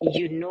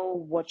you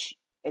know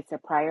it's a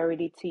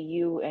priority to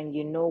you and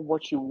you know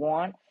what you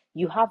want.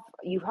 You have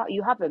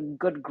a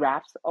good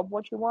grasp of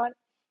what you want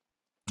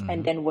and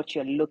Mm-hmm. then what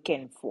you're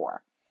looking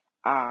for.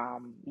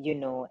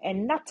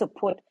 And not to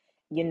put,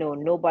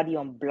 nobody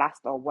on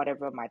blast or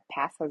whatever my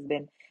past has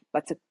been,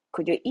 but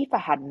could you, if I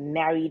had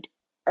married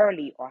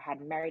early or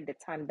had married the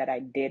time that I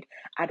did,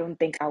 I don't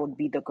think I would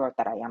be the girl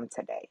that I am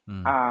today.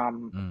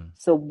 Mm-hmm.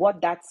 So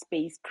what that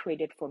space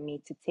created for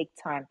me to take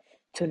time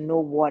to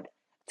know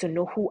to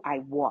know who I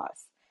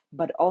was,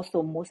 but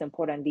also most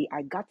importantly,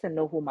 I got to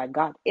know who my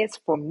God is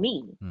for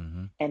me,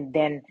 Mm-hmm. and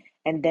then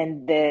And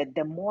then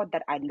the more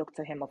that I look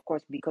to him, of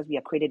course, because we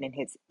are created in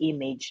his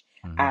image,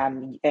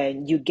 Mm-hmm.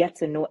 and you get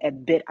to know a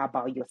bit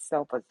about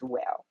yourself as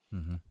well.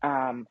 Mm-hmm.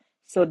 um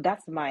so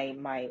that's my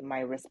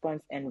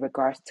response in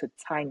regards to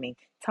timing.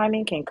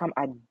 Timing can come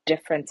at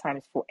different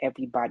times for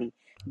everybody,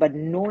 but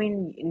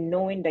knowing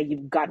that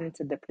you've gotten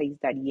to the place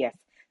that yes,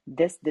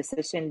 this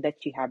decision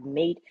that you have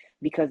made,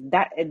 because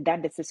that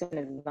decision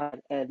is not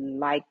a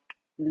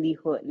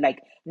likelihood, like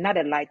not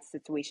a light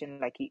situation,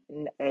 like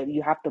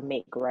you have to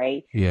make,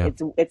 right? Yeah,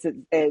 It's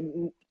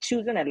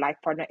choosing a life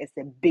partner is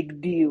a big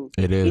deal.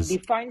 it It is.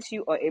 defines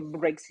you or it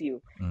breaks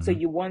you. So Mm-hmm.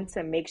 you want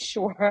to make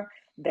sure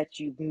that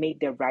you've made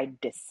the right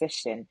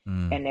decision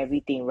Mm. and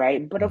everything,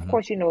 right? But of Mm-hmm.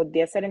 course,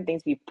 there are certain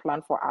things we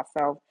plan for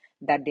ourselves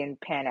that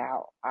didn't pan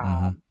out.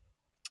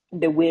 Mm-hmm.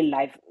 The way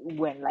life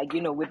went, like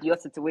with your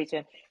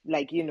situation,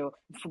 like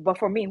but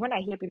for me, when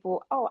I hear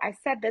people, oh, I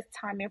set this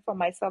timing for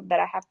myself that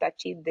I have to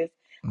achieve this,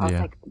 I was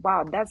Yeah. like,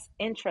 wow, that's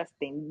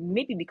interesting.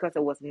 Maybe because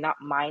it was not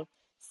my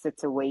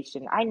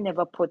situation. I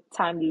never put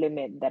time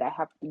limit that I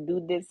have to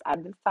do this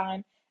at this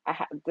time. I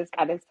have this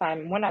at this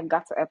time. When I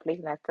got to a place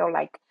and I felt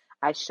like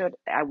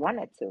I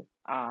wanted to.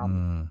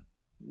 Mm.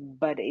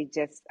 But it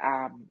just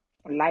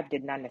life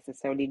did not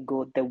necessarily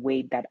go the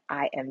way that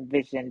I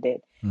envisioned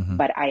it. Mm-hmm.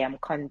 But I am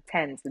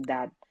content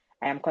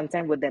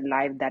with the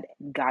life that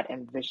God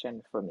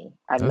envisioned for me.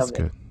 I That's love it.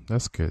 good.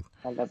 That's good.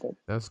 I love it.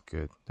 That's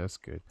good. That's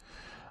good.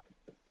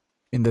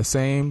 In the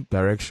same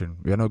direction,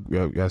 we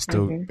are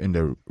still Mm-hmm. in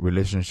the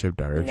relationship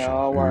direction.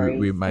 No We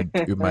worries. might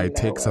No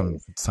take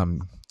worries.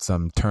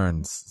 some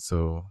turns.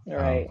 So All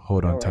right.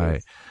 hold No on tight.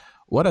 worries.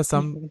 What are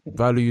some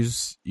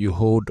values you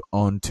hold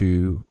on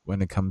to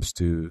when it comes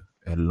to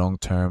a long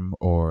term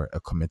or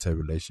a committed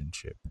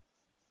relationship?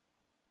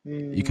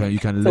 Mm. You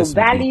can So list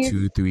maybe values.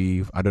 two,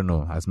 three, I don't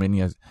know, as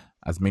many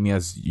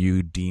as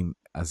you deem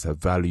as a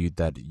value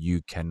that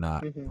you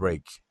cannot Mhm.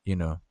 break, you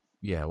know.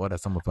 Yeah, what are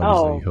some of the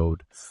values that you Oh,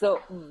 hold? so,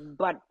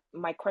 but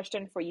my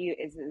question for you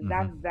is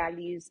that Hmm.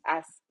 values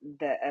as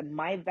the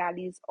my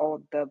values,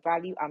 or the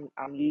value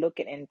I'm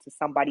looking into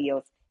somebody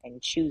else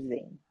and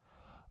choosing?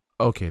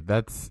 Okay,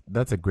 that's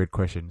a great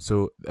question.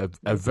 So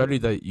a value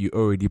Mm-hmm. that you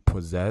already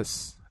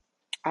possess,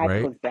 I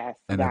right? possess.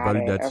 And a Got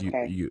value it. that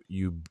Okay.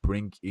 you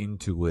bring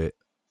into it,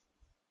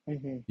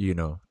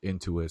 Mm-hmm.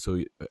 into it.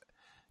 So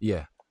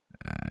yeah,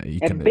 you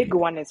A can. big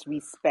one is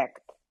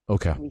respect.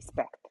 Okay,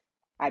 Respect.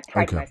 okay. I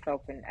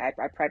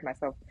pride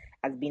myself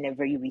as being a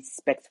very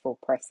respectful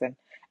person.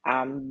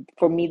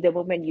 For me, the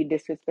moment you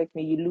disrespect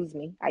me, you lose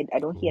me. I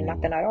don't hear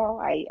nothing Ooh. at all.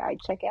 I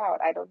check out.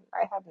 I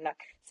have not.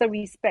 So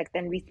respect,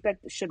 and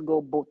respect should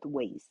go both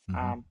ways.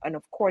 Mm-hmm. And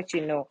of course,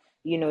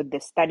 the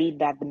study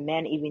that the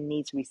man even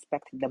needs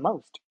respect the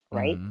most,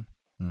 right?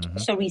 Mm-hmm. Mm-hmm.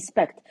 So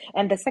respect.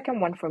 And the second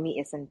one for me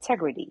is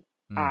integrity.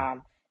 Mm.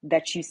 Um,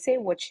 that you say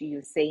what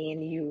you're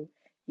saying, you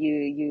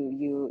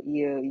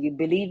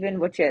believe in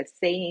what you're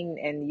saying,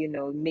 and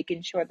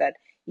making sure that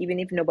even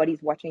if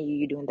nobody's watching you,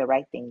 you're doing the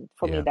right thing.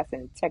 For me, Yeah. that's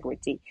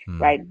integrity, Mm.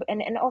 right?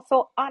 And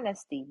also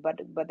honesty,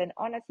 but then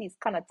honesty is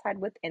kind of tied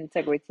with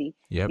integrity,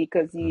 Yep.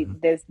 because Mm-hmm.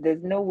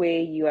 there's no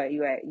way you are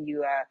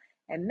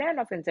a man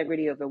of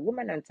integrity, of a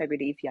woman of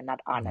integrity, if you're not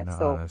You're honest. not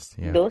So honest.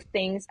 Yeah. those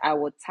things I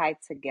would tie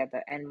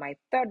together. And my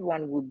third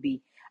one would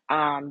be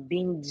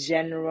being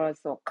generous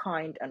or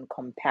kind and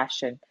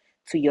compassion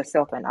to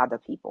yourself and other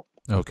people.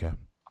 Okay.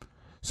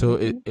 So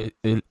Hmm.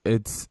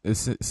 it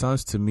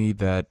sounds to me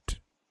that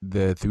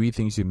the three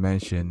things you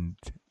mentioned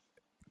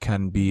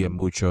can be a Hmm.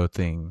 mutual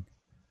thing.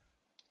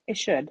 It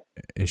should.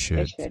 It It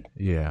should. should.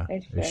 Yeah.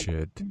 It It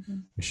should. should. Hmm.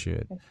 It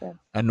should. It should.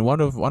 And one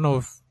of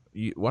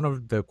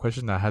the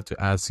questions I had to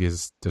ask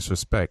is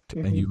disrespect.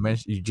 And Hmm. you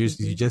Hmm.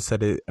 just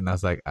said it, and I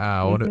was like,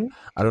 Hmm.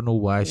 I don't know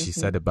why she Hmm.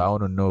 said it, but I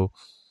want to know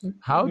Hmm.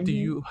 how do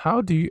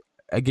you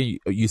again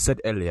you said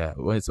earlier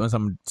when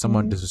someone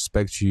Hmm.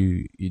 disrespects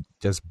you, you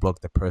just block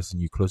the person,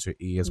 you close your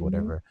ears, Hmm.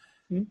 whatever.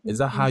 Is Hmm.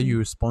 that how Hmm. you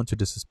respond to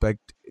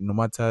disrespect, no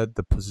matter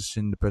the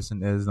position the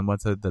person is, no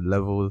matter the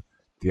level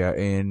they are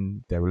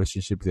in, their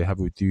relationship they have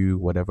with you,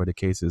 whatever the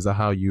case? Is that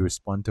how you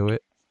respond to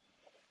it?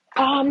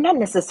 Not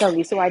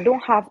necessarily. So I don't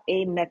have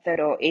a method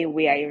or a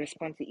way I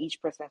respond to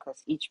each person,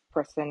 because each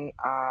person,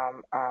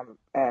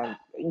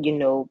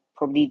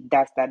 probably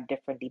does that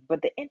differently.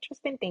 But the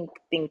interesting thing,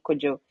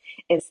 Kojo,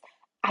 is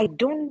I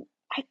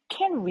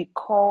can't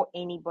recall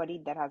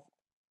anybody that has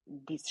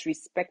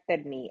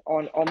disrespected me,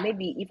 or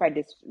maybe if I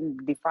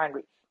define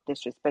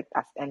disrespect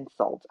as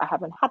insult, I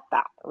haven't had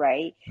that,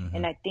 right? Mm-hmm.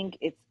 And I think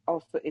it's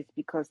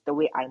because the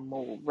way I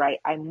move, right?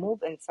 I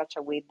move in such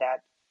a way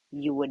that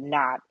you would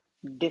not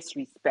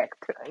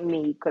disrespect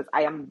me, because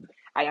I am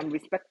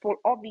respectful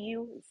of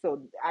you.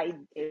 So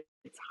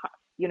it's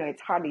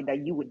hardly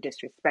that you would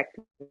disrespect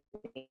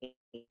me.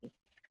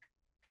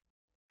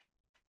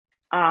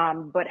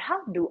 But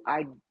how do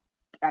I,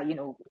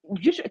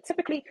 usually,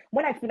 typically,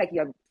 when I feel like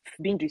you're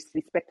being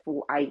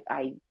disrespectful, I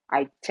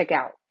check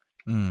out.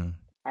 Mm.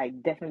 I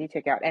definitely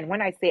check out. And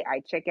when I say I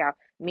check out,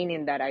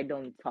 meaning that I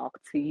don't talk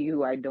to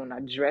you, I don't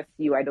address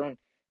you, I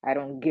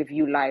don't give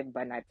you life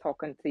by not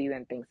talking to you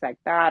and things like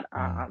that.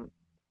 Mm.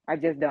 I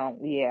just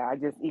don't. Yeah, I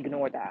just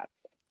ignore that.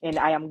 And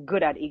I am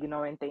good at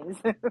ignoring things.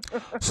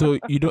 So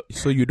you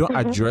don't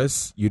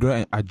address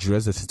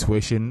the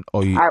situation,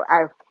 or you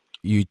I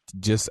you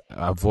just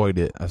avoid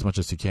it as much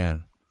as you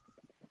can.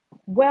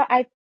 well,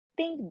 I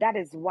think that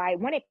is why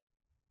when it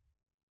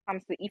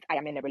comes to if I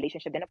am in a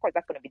relationship, then of course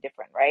that's going to be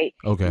different, right?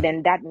 Okay.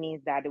 Then that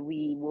means that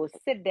we will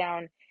sit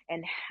down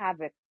and have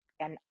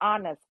an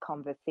honest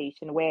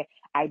conversation where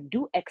I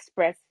do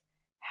express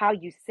how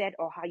you said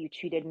or how you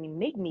treated me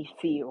made me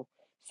feel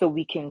so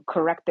we can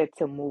correct it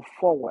to move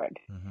forward.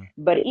 Mm-hmm.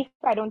 But if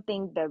I don't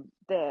think the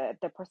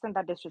person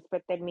that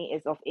disrespected me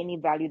is of any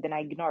value, then I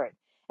ignore it.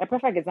 A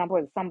perfect example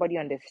is somebody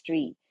on the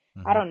street. I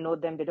Mm-hmm. don't know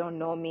them, they don't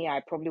know me,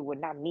 I probably would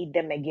not meet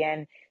them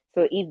again.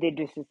 So if they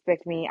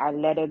disrespect me, I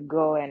let it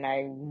go and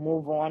I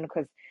move on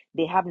because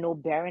they have no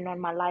bearing on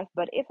my life.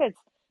 But if it's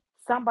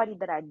somebody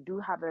that I do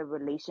have a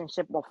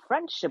relationship or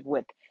friendship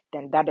with,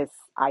 then that is,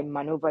 I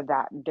maneuver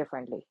that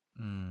differently.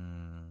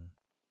 Mm.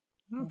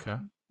 Okay.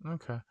 Mhm.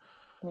 Okay.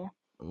 Yeah.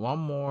 One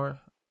more.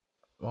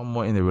 One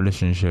more in the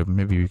relationship.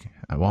 Maybe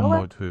one Okay.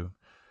 more too.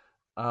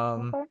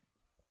 Um. Okay.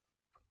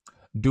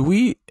 Do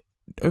we?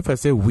 If I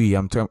say we,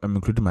 I'm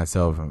including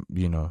myself.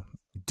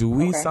 Do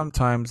we Okay.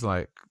 sometimes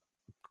like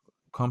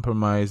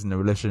compromise in a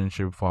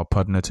relationship for our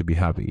partner to be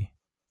happy?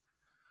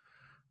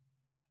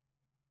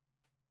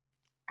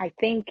 I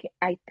think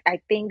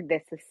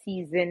there's a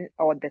season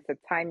or there's a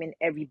time in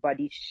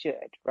everybody should,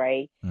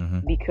 right?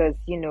 Mm-hmm. Because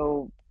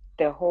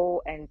the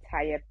whole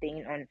entire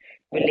thing on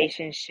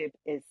relationship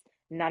is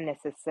not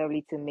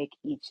necessarily to make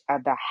each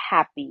other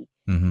happy,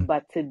 Mm-hmm.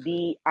 but to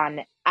be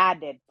an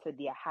added to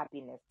their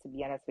happiness. To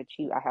be honest with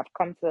you, I have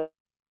come to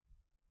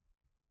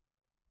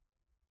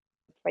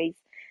place,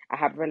 I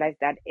have realized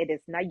that it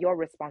is not your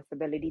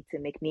responsibility to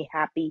make me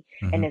happy,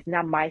 Mm-hmm. and it's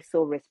not my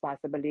sole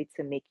responsibility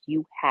to make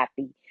you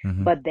happy.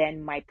 Mm-hmm. But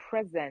then my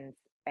presence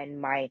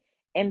and my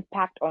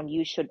impact on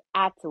you should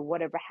add to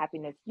whatever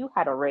happiness you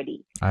had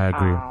already I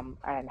agree.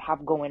 and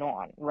have going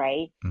on,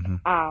 right?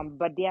 Mm-hmm.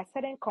 But there are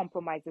certain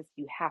compromises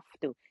you have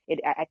to.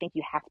 I think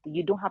you have to.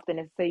 You don't have to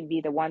necessarily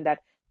be the one that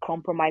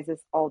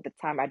compromises all the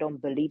time. I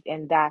don't believe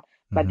in that.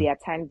 But Mm-hmm. there are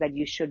times that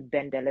you should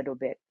bend a little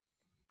bit.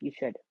 You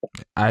should.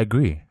 I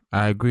agree.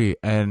 I agree.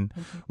 And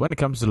Mm-hmm. when it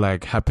comes to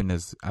like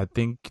happiness, I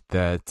think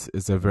that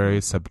is a Mm-hmm.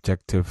 very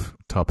subjective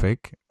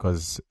topic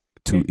because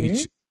to Mm-hmm.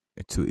 each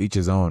to each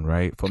his own,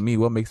 right? For me,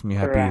 what makes me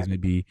happy is Correct.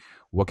 maybe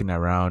walking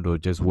around or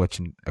just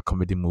watching a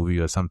comedy movie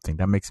or something.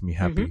 That makes me Mhm.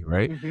 happy,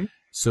 right? Mhm.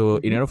 So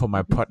in Mhm. order for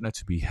my Mhm. partner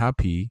to be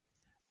happy,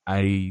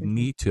 I Mhm.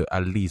 need to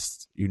at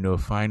least,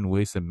 find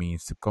ways and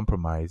means to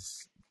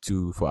compromise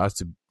to for us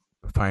to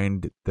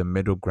find the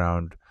middle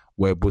ground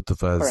where both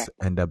of us Correct.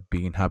 end up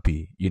being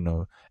happy.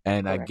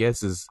 And I Correct.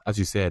 guess as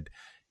you said,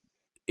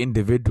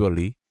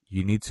 individually,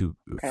 you need to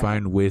Correct.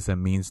 find ways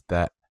and means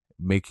that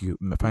make you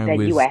find That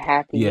you ways, are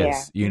happy. Yeah.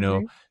 yes,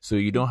 Mhm. so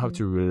you don't have Mhm.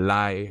 to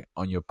rely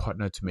on your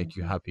partner to make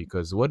you Mhm. happy.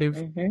 Because what if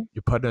Mhm.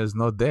 your partner is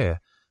not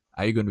there?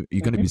 Are you're gonna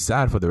be Mhm.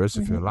 sad for the rest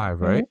of your Mhm. life,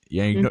 right? Mhm.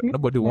 Yeah, Mhm.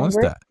 nobody I wants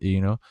agree. that.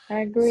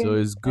 I So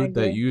agree. it's I good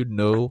that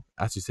agree.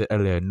 as you said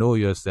earlier, know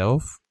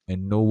yourself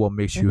and know what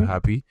makes you Mhm.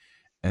 happy.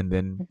 And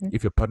then Mhm.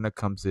 if your partner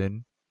comes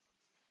in,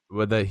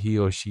 whether he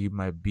or she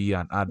might be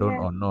an add-on Yeah.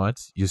 or not,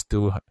 you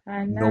still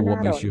And know what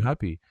I makes you don't.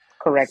 happy.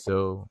 Correct.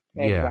 So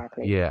yeah,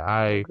 Exactly. yeah,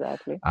 I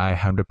Exactly. I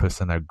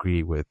 100%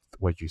 agree with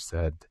what you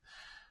said.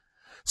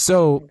 I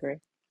So agree.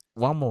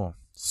 one more,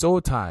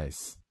 soul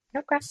ties.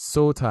 Okay.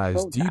 Soul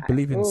ties. Soul Do you tie.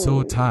 believe in soul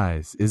Oh.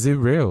 ties? Is it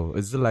real?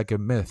 Is it like a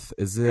myth?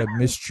 Is it a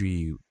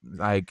mystery?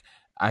 Like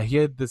I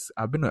hear this.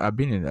 I've been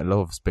in a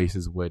lot of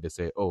spaces where they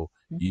say, "Oh,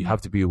 you Mhm.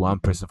 have to be one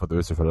Mhm. person for the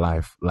rest of your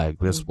life." Like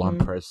this one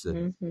Mhm.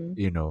 person. Mhm.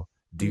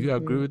 Do you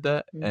agree Mhm. with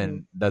that?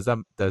 And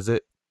Mhm. does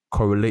it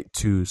correlate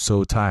to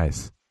soul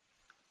ties?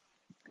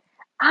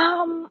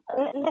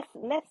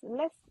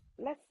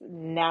 Let's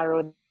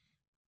narrow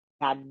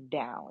that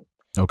down.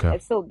 Okay,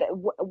 So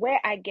where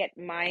I get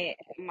my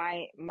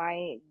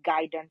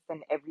guidance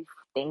and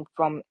everything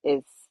from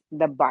is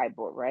the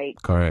Bible, right?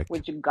 correct.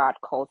 Which God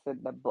calls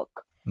it the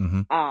book.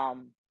 Mm-hmm.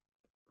 Um,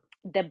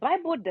 the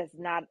Bible does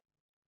not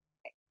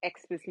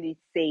explicitly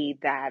say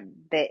that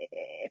the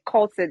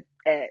calls it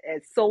a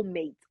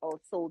soulmate or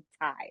soul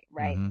tie,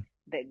 right? Mm-hmm.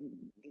 The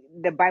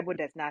the Bible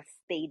does not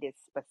state it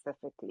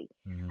specifically.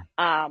 Mm-hmm.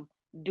 Um,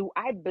 do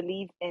I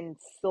believe in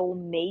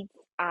soulmates?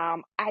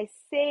 I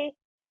say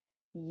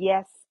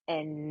yes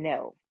and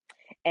no,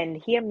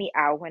 and hear me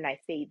out when I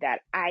say that.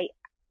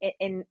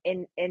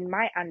 In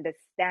my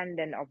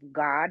understanding of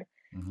God,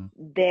 Mm-hmm.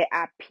 there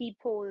are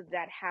people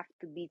that have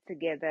to be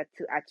together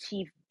to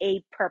achieve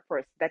a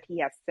purpose that He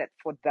has set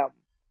for them,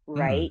 Mm.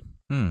 right?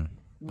 Mm.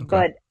 Okay.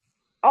 But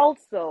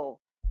also,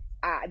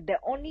 the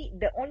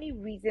only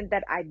reason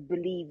that I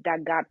believe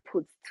that God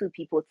puts two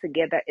people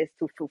together is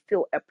to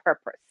fulfill a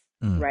purpose,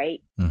 Mm.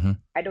 right? Mm-hmm.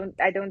 I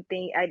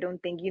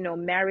don't think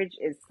marriage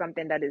is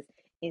something that is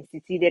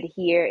instituted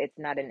here. It's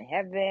not in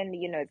heaven.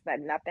 It's not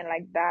nothing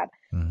like that.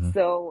 Mm-hmm.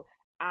 So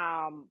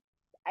um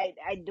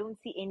I don't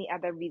see any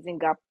other reason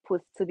God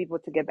puts two people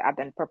together other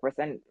than purpose.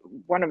 And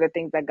one of the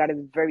things that God is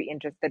very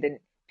interested in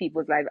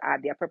people's life are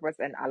their purpose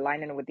and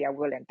aligning with their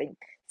will and things,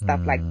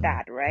 stuff like Mm,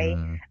 that, right?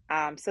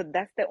 mm, So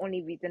that's the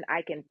only reason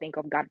I can think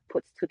of. God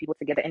puts two people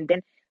together, and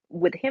then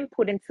with Him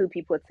putting two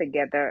people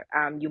together,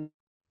 you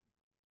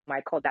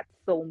might call that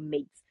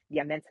soulmates. They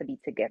are meant to be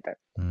together.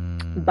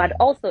 But mm,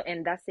 also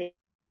in that same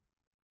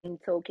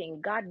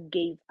token, God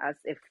gave us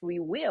a free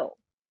will.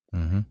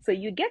 mm-hmm. So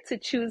you get to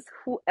choose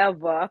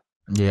whoever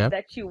Yep.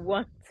 that you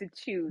want to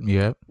choose,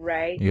 Yep.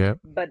 right? Yep.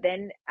 But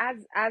then as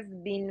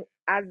being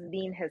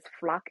his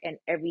flock and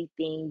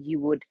everything, you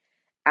would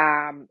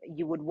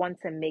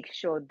want to make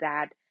sure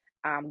that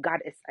God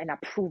is an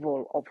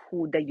approval of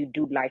who that you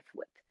do life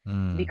with.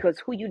 Mm, Because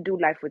who you do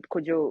life with,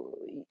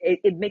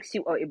 it makes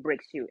you or it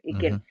breaks you. It mm-hmm.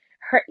 can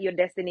hurt your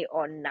destiny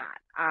or not.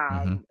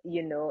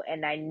 Mm-hmm.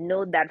 And I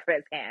know that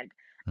firsthand.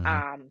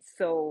 Mm-hmm.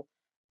 So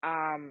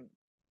um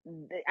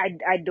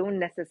I don't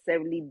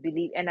necessarily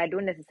believe, and I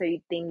don't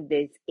necessarily think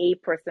there's a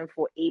person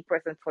for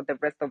the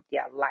rest of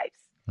their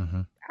lives.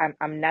 Mm-hmm.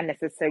 I'm not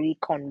necessarily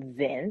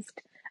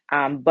convinced.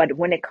 But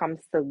when it comes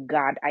to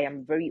God, I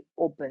am very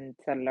open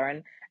to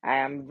learn. I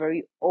am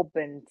very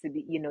open to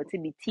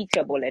be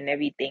teachable and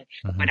everything.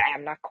 Mm-hmm. But I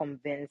am not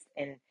convinced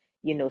in,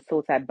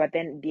 so type. But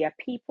then there are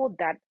people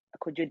that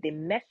they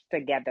mesh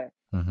together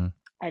Mm-hmm.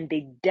 and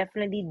they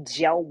definitely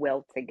gel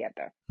well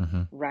together,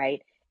 Mm-hmm.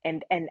 right?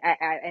 And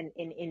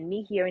in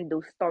me hearing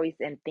those stories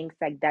and things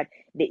like that,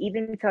 they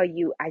even tell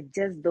you, I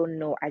just don't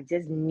know, I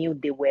just knew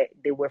they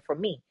were for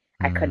me.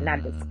 I could not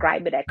Mm,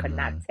 describe it, I could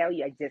not mm, tell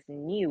you, I just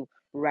knew,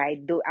 right?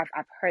 Though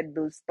I've heard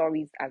those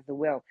stories as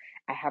well.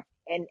 I have.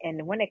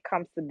 And when it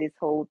comes to this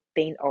whole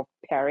thing of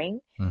pairing,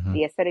 mm-hmm.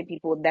 there are certain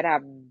people that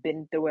have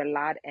been through a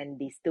lot and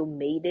they still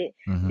made it.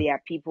 Mm-hmm. There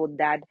are people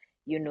that,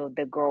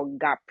 the girl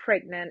got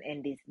pregnant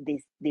and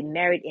they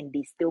married and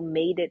they still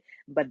made it.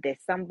 But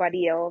there's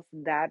somebody else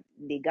that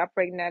they got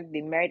pregnant,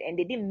 they married, and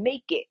they didn't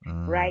make it,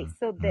 right? Mm,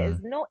 So mm-hmm. there's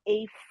no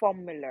a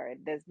formula,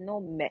 there's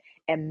no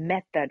a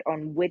method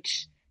on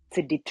which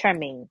to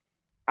determine,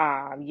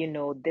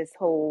 this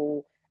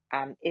whole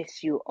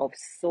issue of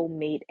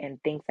soulmate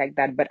and things like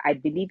that. But I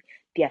believe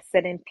there are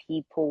certain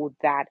people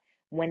that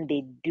when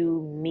they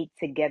do meet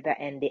together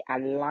and they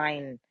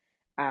align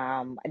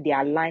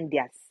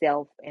their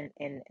self and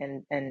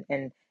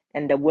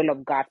the will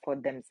of God for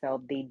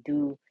themselves, they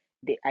do.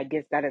 I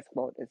guess that is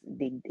what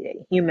the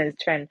humans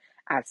turn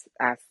as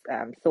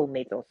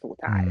soulmates or soul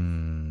ties.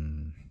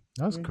 Mm.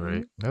 That's Mm-hmm.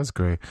 great. That's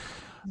great.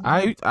 Mm-hmm.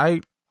 I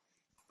I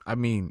I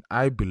mean,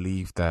 I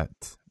believe that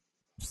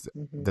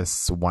Mm-hmm.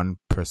 there's one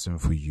person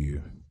for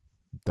you.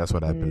 That's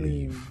what I Mm.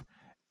 believe.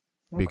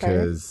 Okay.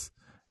 Because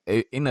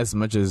in as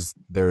much as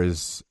there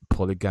is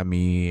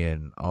polygamy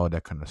and all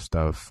that kind of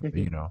stuff, Mm-hmm.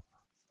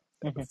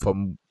 Mm-hmm.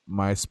 from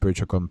my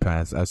spiritual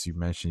compass, as you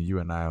mentioned, you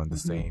and I are on the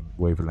Mm-hmm. same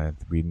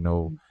wavelength. We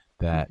know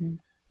that,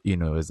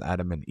 Mm-hmm. it's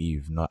Adam and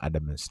Eve, not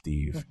Adam and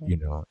Steve.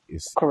 Mm-hmm.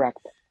 It's, Correct.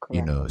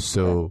 Correct. Correct.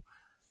 so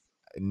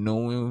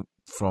knowing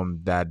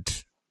from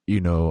that,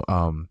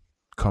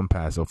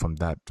 compass, or from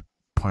that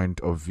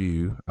point of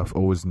view, I've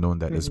always known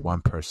that it's Mm-hmm.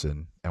 one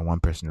person and one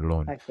person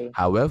alone. I see.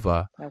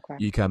 However, Okay.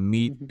 you can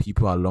meet Mm-hmm.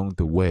 people along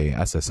the way.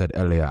 As I said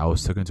earlier, I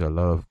was talking to a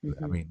lot of, I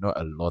Mm-hmm. mean, not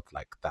a lot,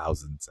 like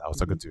thousands. I was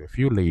Mm-hmm. talking to a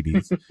few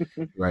ladies,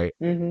 right?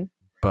 Mm-hmm.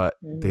 But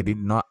they Mm-hmm. did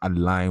not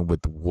align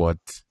with what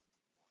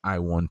I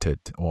wanted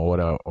or what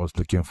I was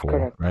looking for,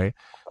 Correct. right?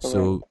 Correct.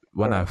 So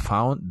when I Correct.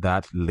 found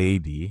that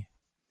lady,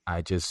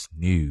 I just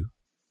knew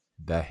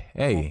that, I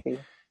hey, see.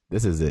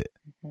 this is it.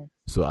 Mm-hmm.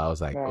 So I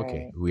was like,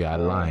 okay, Right. we are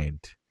Right.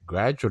 aligned.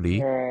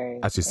 Gradually, Right.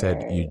 as you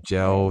said, you Right. Right.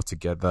 gel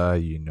together,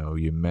 you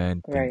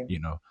mend things, Right.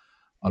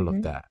 all of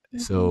Mm-hmm. that. Mm-hmm.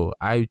 So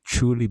I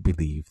truly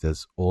believe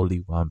there's only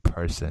one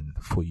person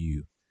for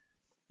you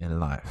in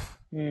life.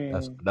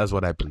 That's Mm. that's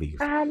what I believe.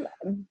 Um,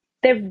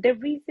 the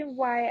reason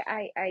why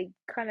I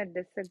kind of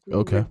disagree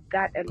Okay. with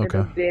that a Okay.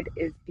 little bit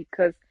is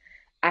because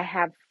I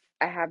have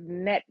I have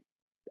met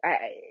I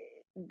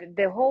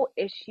the whole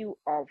issue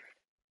of,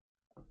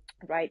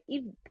 right,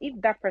 if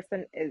that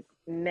person is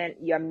meant,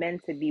 you're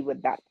meant to be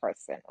with that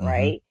person, Mhm.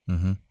 right?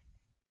 Mhm.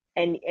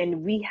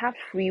 And we have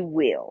free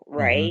will, Mhm.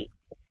 right?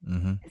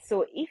 Mhm.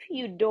 So if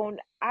you don't,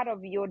 out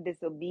of your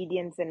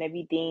disobedience and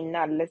everything,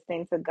 not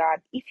listening to God,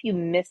 if you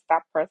miss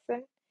that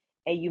person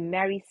and you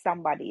marry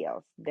somebody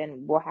else,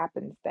 then what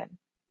happens then?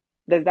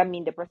 Does that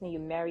mean the person you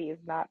marry is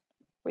not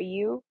for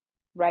you?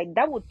 Right?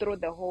 That would throw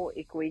the whole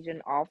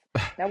equation off.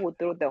 That would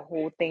throw the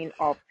whole thing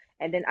off.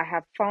 And then I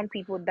have found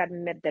people that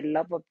met the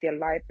love of their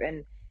life,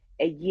 and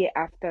a year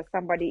after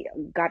somebody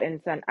got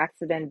into an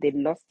accident, they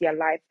lost their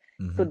life.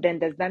 So Mhm. then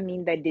does that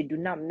mean that they do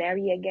not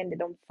marry again? They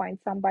don't find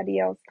somebody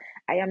else?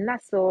 I am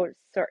not so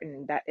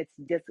certain that it's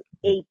just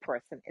a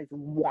person, is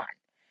one,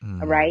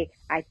 Mm. right?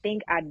 I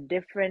think at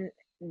different,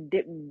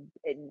 di-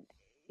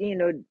 you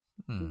know,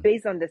 Mm.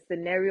 based on the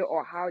scenario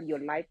or how your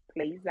life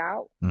plays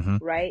out, Mhm.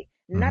 right?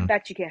 Not Mhm.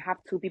 that you can have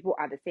two people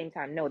at the same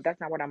time. No, that's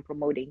not what I'm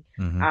promoting.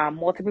 Mhm.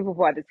 Multiple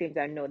people at the same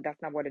time. No,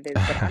 that's not what it is.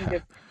 But I'm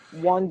just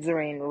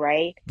wondering,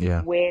 right?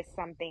 Yeah. Where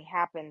something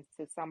happens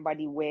to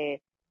somebody where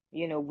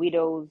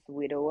widowers,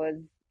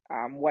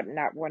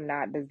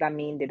 whatnot. Does that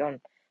mean they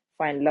don't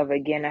find love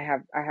again? I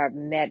have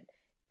met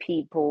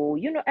people,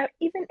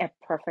 even a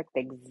perfect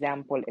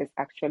example is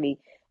actually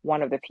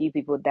one of the few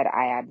people that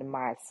I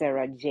admire,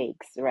 Sarah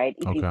Jakes, right?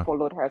 If you Okay.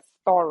 followed her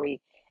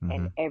story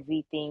and Mhm.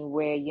 everything,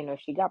 where,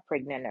 she got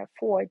pregnant at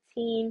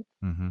 14,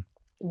 Mhm.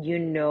 you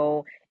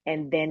know,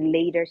 and then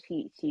later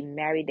she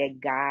married a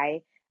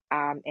guy,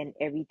 and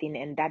everything,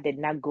 and that did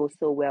not go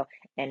so well.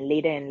 And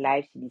later in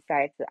life, she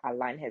decided to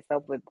align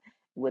herself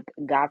with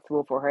God's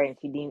will for her, and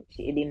it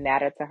didn't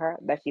matter to her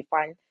that she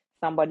find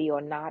somebody or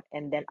not.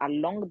 And then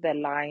along the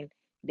line,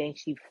 then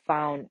she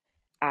found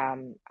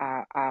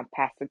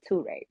Pastor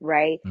Ture,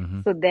 right?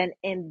 Mhm. So then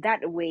in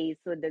that way,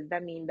 so does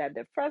that mean that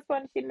the first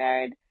one she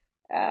married,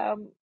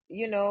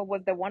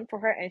 was the one for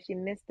her and she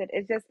missed it?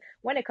 It's just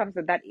when it comes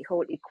to that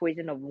whole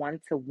equation of 1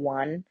 to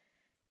 1,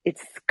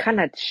 it's kind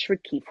of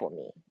tricky for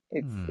me.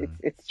 It's Hmm.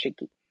 it's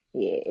tricky.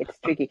 Yeah, it's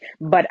tricky.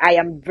 But I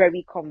am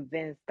very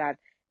convinced that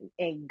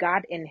in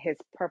God, in His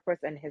purpose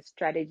and His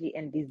strategy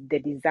and the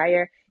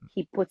desire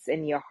He puts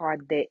in your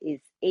heart, there is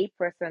a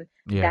person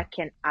Yeah. that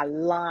can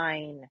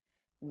align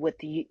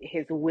with you,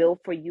 His will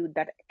for you,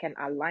 that can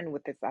align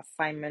with His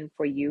assignment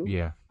for you,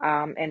 Yeah.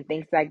 and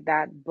things like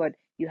that. But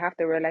you have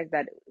to realize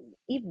that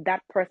if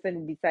that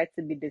person decides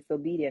to be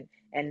disobedient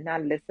and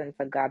not listen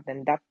to God,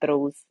 then that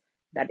throws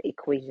that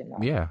equation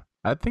off. Yeah.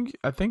 I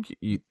think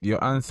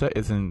your answer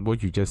is in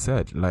what you just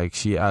said. Like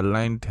she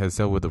aligned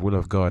herself with the will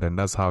of God, and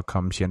that's how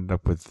come she ended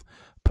up with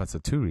Pastor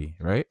Turi,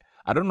 right?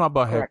 I don't know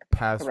about her Correct.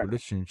 past Correct.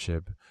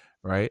 relationship,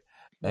 right?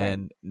 Right.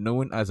 And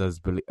knowing us as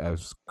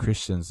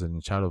Christians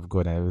and child of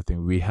God and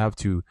everything, we have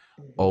to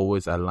Mm-hmm.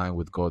 always align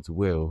with God's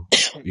will,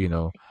 you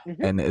know.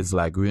 Mm-hmm. And it's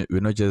like we're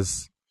not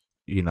just,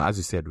 as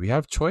you said, we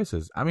have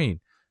choices. I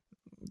mean,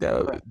 there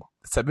are Correct.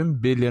 7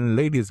 billion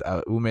ladies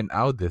out, women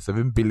out there,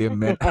 7 billion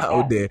men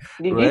out there,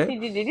 Did you right? see?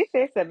 Did you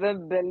say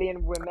 7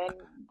 billion women?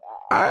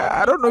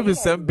 I don't know Are if you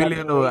it's 7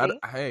 billion or exaggerating?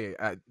 hey,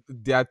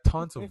 there are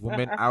tons of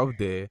women out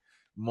there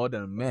more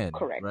than men,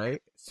 Correct.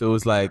 right? So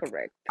it's like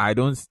Correct. I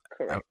don't,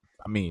 I, Correct.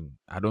 I mean,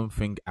 I don't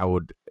think I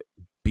would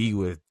be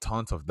with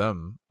tons of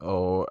them,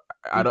 or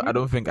I Mm-hmm.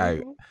 don't think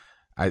Mm-hmm.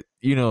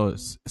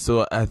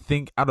 so I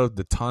think out of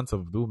the tons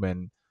of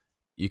women,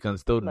 you can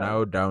still Right.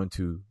 narrow down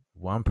to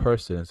one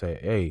person and say,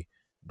 hey,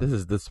 this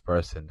is this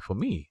person for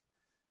me.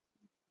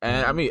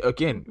 And I Mm-hmm. mean,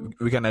 again,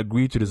 Mm-hmm. we can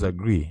agree to Mm-hmm.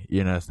 disagree.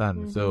 You understand?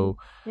 Mm-hmm. So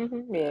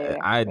Mm-hmm. Yeah.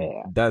 I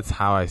Yeah. that's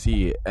how I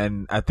see it.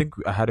 And I think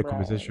I had a Right.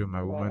 conversation with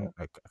my woman Right.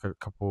 like a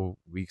couple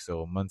weeks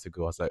or months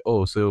ago. I was like,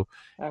 oh, so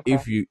Okay.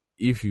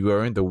 if you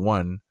weren't the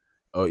one,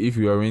 or if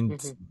you weren't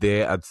Mm-hmm.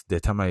 there at the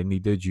time I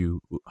needed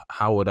you,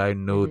 how would I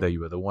know Mm-hmm. that you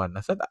were the one?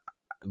 I said,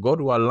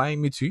 God will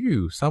align me to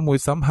you some way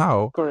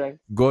somehow. Correct.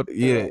 God,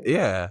 yeah, Correct.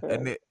 yeah,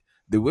 and Correct.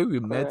 the way we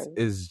met Correct.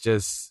 is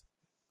just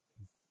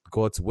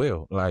God's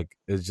will. Like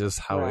it's just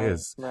how it Right.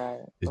 is. Right.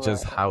 It's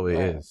just Right. how it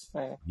Right. is.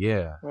 Right.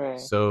 Yeah. Right.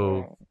 So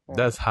Right. Right.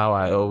 that's how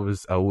Right.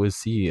 I always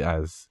see it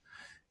as,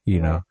 you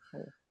Right. know.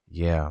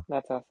 Yeah.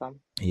 That's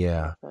awesome.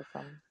 Yeah. That's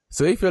awesome.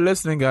 So if you're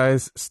listening,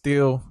 guys,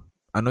 still,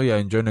 I know you're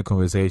enjoying the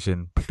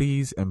conversation.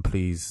 Please and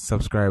please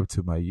subscribe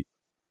to my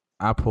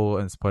Apple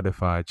and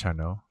Spotify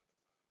channel,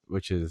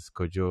 which is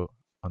Kojo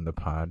on the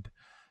pod.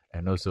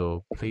 And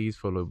also, please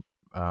follow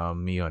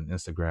me on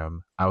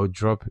Instagram. I will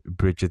drop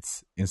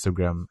Bridgette's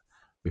Instagram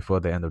before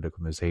the end of the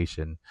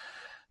conversation.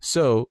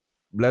 So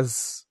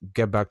let's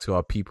get back to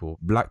our people,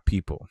 black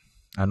people.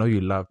 I know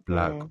you love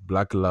black, Mm.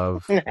 black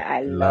love,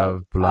 I love.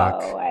 love Oh, black,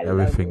 I love it.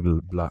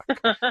 everything black.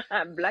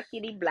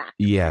 Blackity black.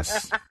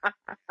 Yes.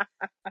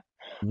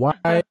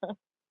 Why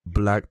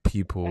black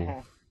people?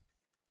 Uh-huh.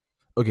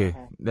 Okay,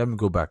 Uh-huh. let me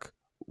go back.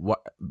 What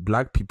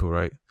black people,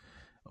 right?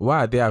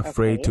 Why are they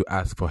afraid Okay. to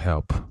ask for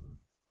help?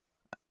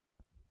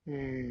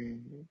 Hmm.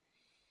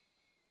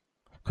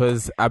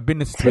 Because To be I've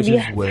been in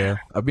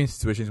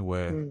situations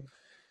where mm,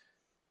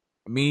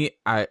 me,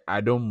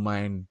 I don't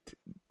mind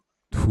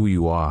who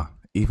you are.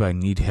 If I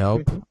need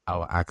help, mm-hmm,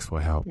 I'll ask for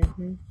help.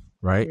 mm-hmm,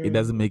 Right? It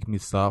doesn't mm, make me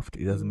soft.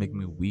 It doesn't make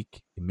me mm,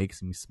 weak. It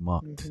makes me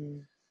smart. mm-hmm,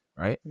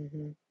 Right?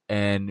 mm-hmm,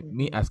 And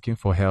me mm-hmm, asking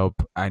for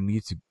help, I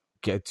need to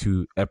get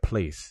to a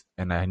place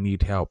and I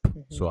need help.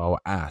 mm-hmm, So I'll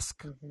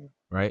ask. mm-hmm,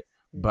 Right?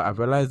 But I've mm-hmm,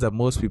 realized that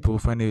most mm-hmm, people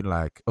find it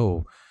like,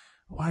 oh,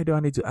 why do I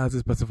need to ask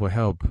this person for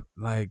help?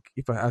 Like,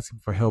 if I ask him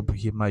for help,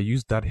 he mm-hmm. might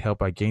use that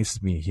help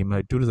against me. He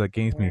might do this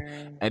against me,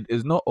 Right, and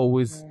it's not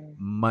always right,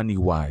 money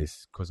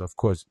wise. Because of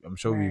course, I'm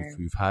sure right,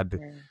 we've had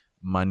right.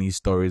 money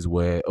stories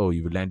where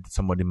you've lent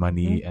somebody Mm-hmm,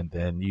 money, and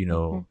then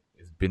mm-hmm,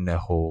 it's been a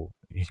whole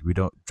we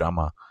don't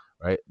drama,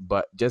 right?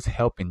 But just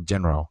help in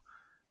general.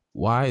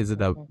 Why is it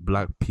that mm-hmm.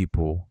 black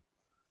people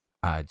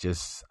are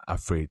just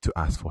afraid to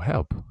ask for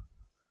help?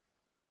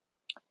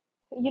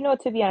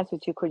 To be honest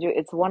with you, Kojo,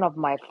 it's one of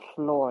my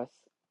flaws.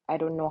 I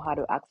don't know how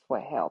to ask for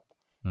help.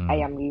 I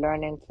Mm. am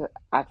learning to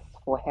ask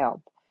for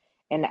help.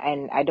 And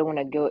I don't want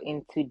to go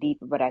in too deep,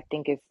 but I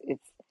think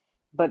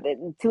but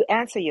to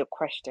answer your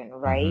question,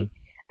 Mm-hmm. right?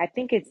 I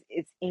think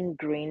it's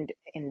ingrained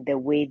in the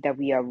way that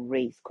we are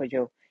raised,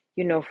 Kojo.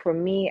 For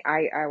me,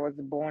 I was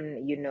born,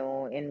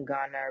 in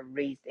Ghana,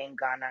 raised in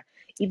Ghana.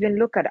 Even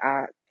look at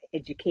our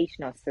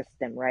educational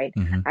system, right?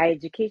 Mm-hmm. Our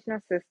educational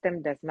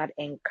system does not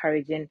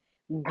encouraging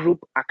group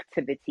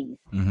activities.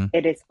 Mm-hmm.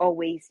 It is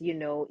always,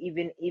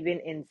 even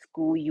in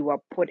school, you are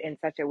put in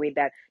such a way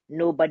that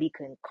nobody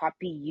can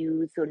copy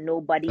you, so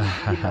nobody,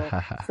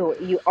 so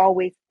you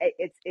always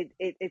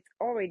it's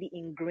already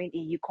ingrained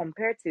in you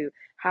compared to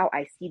how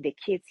I see the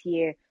kids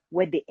here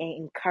where they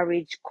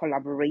encourage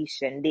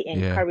collaboration, they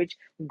Yeah. encourage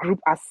group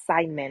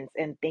assignments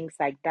and things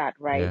like that,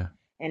 right? Yeah.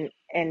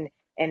 And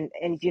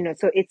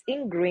so it's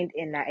ingrained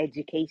in our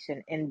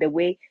education and the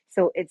way,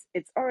 so it's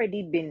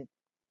already been,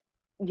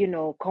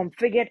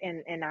 configured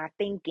in our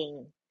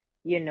thinking,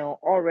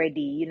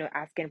 already,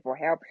 asking for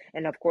help.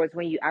 And of course,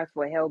 when you ask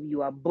for help,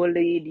 you are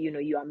bullied,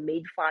 you are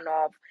made fun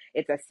of.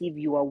 It's as if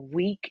you are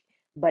weak,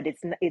 but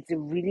it's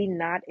really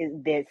not.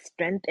 There's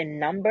strength in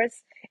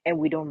numbers, and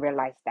we don't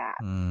realize that.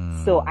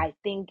 So Mm. I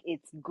think it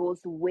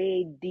goes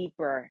way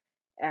deeper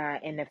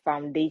in the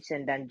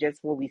foundation than just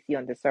what we see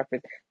on the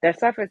surface. The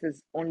surface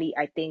is only,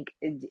 I think,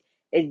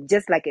 it's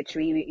just like a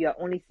tree. You're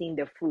only seeing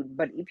the fruit.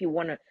 But if you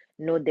want to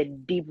know the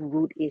deep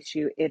root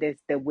issue, it is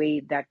the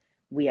way that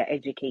we are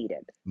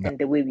educated That, and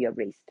the way we are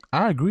raised.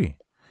 I agree.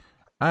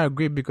 I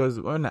agree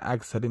because when I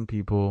ask certain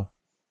people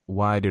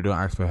why they don't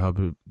ask for help,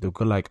 they'll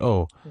go like,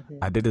 "Oh, Mm-hmm,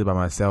 I did it by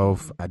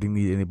myself. mm-hmm, I didn't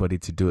need anybody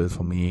to do it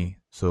for mm-hmm, me.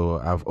 So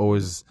I've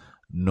always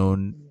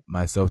known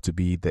myself to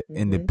be the mm-hmm,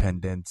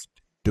 independent,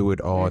 do it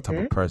all type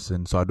mm-hmm. of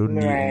person. So I don't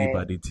need Right,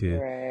 anybody to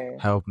right,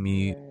 help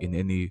me in right.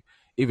 any,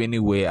 if any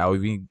way. I'll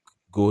even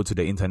go to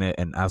the internet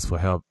and ask for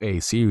help. Hey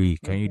Siri,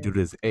 can you do Mm-hmm.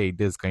 this? Hey,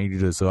 this, can you do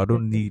this? So I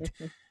don't need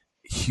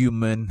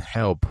human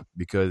help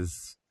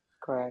because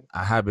Correct.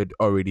 I have it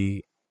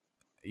already,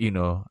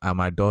 at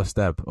my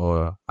doorstep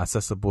or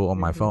accessible on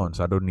my Mm-hmm, phone.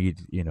 So I don't need,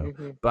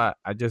 mm-hmm, but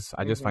I just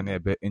mm-hmm. find it a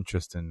bit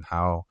interesting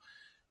how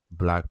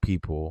black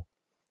people,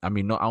 I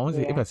mean, no, I won't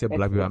say, if Yeah, I say it's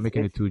black people, I'm it's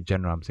making it's it too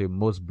general. I'm saying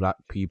most black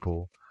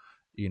people,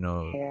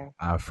 yeah,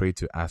 are afraid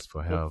to ask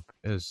for it's help.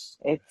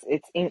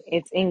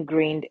 it's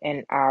ingrained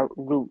in our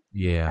root.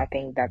 Yeah, I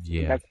think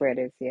yeah, that's where it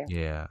is. Yeah,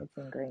 yeah. it's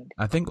ingrained.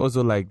 I think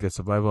also like the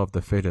survival of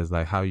the fittest,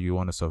 like how you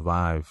want to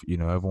survive,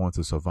 everyone wants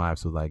to survive.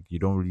 So like you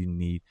don't really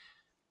need,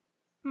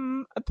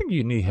 I think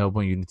you need help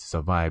when you need to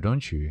survive,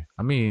 don't you?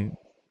 I mean,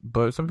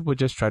 but some people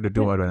just try to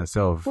do We it by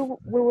themselves.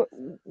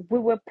 we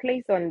were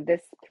placed on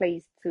this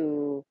place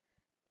to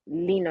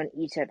lean on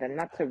each other,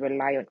 not to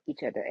rely on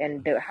each other.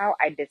 And how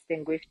I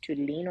distinguish to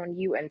lean on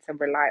you and to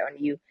rely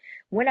on you.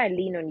 When I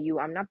lean on you,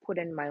 I'm not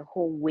putting my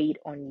whole weight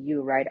on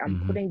you, right? I'm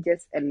Mm-hmm. putting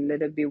just a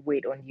little bit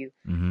weight on you.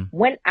 Mm-hmm.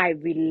 When I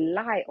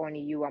rely on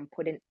you, I'm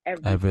putting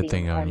everything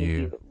Everything on on you.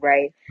 you,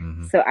 right?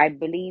 Mm-hmm. So I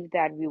believe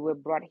that we were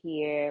brought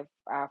here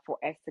for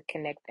us to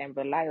connect and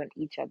rely on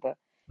each other.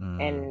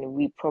 Mm. And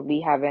we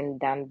probably haven't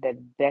done the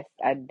best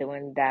at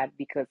doing that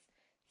because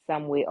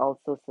some way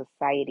also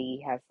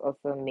society has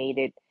also made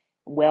it,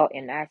 well,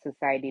 in our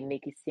society,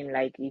 make it seem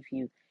like if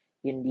you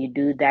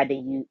do that,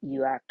 then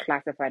you are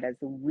classified as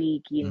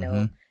weak, Mm-hmm.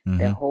 the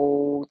Mm-hmm.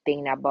 whole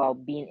thing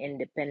about being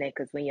independent,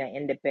 because when you're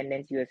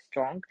independent you're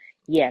strong.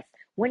 Yes,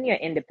 when you're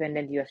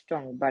independent you're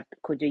strong, but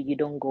Kojo, you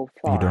don't go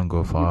You far. don't go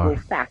You go far.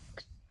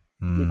 fast.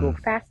 You go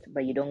Mm. fast,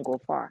 but you don't go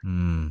far.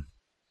 Mm.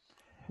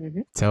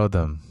 Mm-hmm. Tell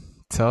them.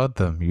 Tell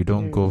them you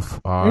don't go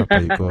Mm. far,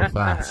 but you go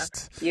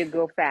fast. You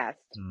go fast,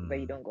 but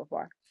you Mm. don't go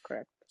far.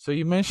 Correct. So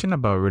you mentioned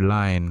about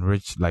relying,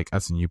 rich, like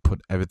as in you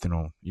put everything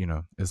on,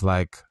 it's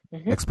like Mm-hmm.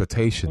 Mm-hmm.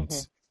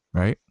 expectations,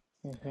 right?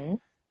 Mm-hmm.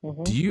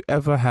 Mm-hmm. Do you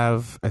ever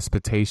have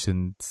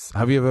expectations?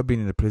 Have you ever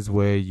been in a place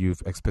where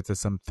you've expected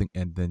something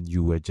and then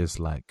you were just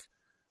like,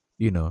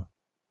 you know,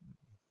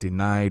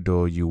 denied,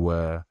 or you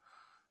were,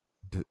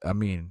 I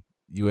mean,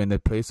 you were in a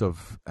place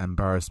of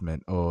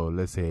embarrassment, or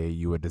let's say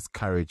you were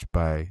discouraged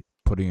by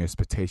putting your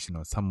expectation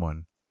on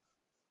someone,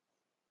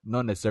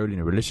 not necessarily in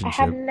a I have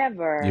relationship. You've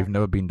never,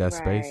 never been that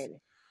space. right.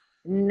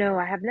 No,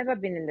 I have never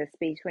been in the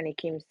space when it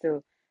comes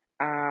to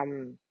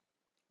um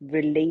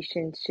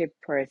relationship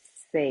per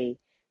se.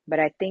 But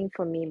I think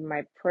for me,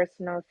 my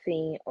personal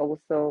thing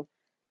also,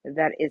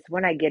 that is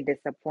when I get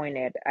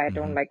disappointed. I Mm-hmm.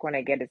 don't like when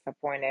I get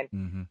disappointed.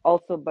 Mm-hmm.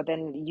 Also, but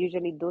then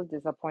usually those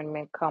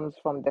disappointment comes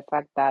from the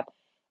fact that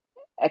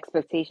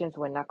expectations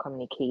were not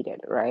communicated,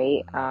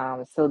 right?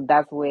 Mm-hmm. So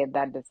that's where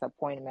that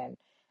disappointment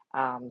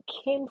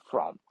came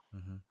from.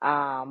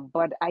 Mm-hmm.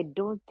 But I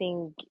don't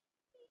think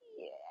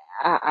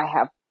I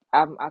have,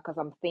 because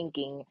I'm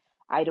thinking,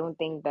 I don't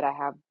think that I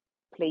have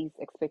placed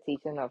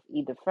expectation of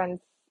either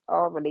friends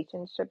or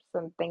relationships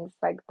and things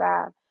like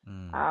that,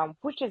 Mm.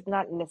 which is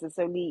not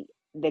necessarily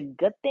the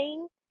good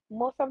thing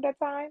most of the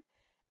time.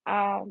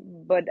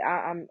 But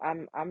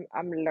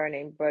I'm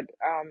learning. But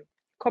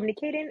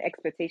communicating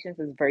expectations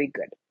is very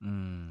good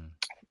Mm.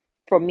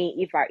 for me.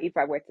 If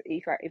I were to,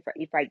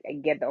 if I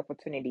get the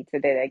opportunity to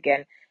do it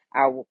again,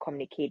 I will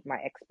communicate my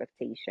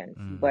expectations.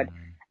 But Mm.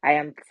 I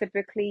am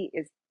typically,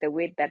 is the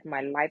way that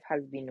my life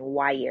has been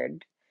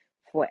wired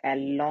for a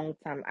long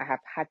time. I have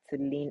had to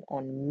lean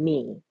on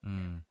me.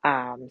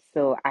 Mm.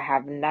 So I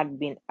have not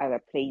been at a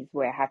place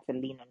where I had to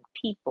lean on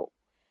people.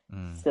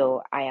 Mm.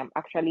 So I am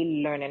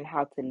actually learning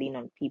how to lean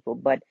on people,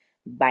 but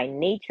by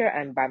nature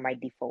and by my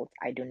default,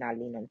 I do not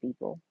lean on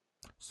people.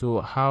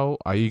 So how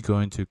are you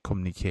going to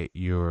communicate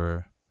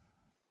your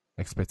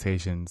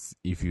expectations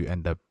if you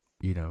end up,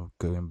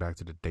 going back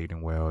to the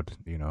dating world?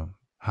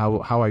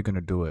 How are you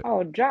gonna do it?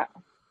 Oh,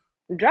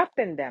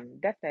 drafting them,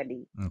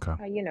 definitely. Okay.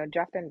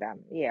 Drafting them.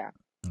 Yeah.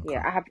 Yeah.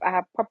 Okay. I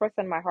have purpose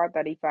in my heart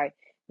that if I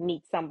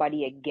meet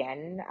somebody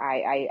again,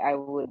 I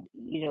would,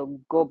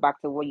 go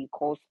back to what you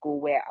call school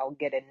where I'll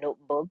get a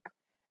notebook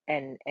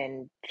and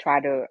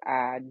try to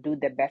do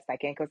the best I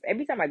can. Because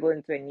every time I go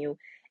into a new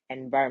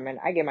environment,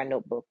 I get my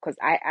notebook because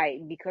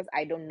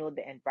I don't know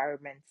the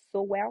environment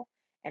so well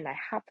and I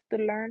have to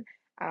learn.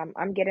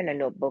 I'm getting a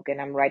notebook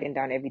and I'm writing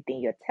down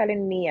everything you're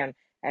telling me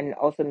and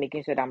also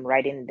making sure that I'm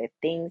writing the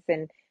things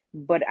and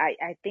but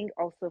I think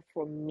also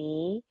for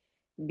me,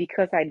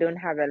 because I don't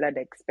have a lot of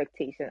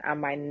expectation, I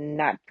might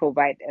not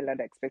provide a lot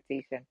of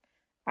expectation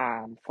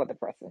for the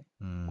person.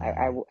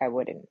 Mm. I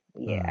wouldn't.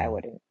 Yeah, I Mm.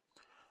 wouldn't.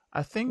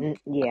 I think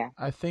Yeah.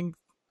 I think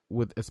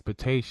with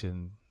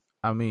expectation,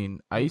 I mean,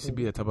 I used to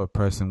be Mm-hmm. the type of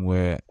person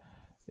where,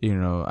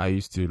 I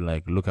used to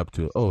like look up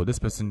to, oh, this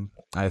person,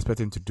 I expect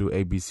him to do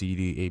A B C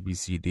D A B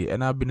C D,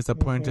 and I've been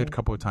disappointed a Mm-hmm.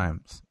 couple of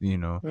times.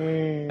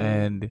 Mm-hmm.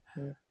 And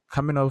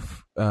coming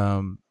off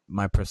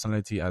my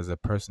personality as a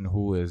person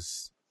who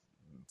is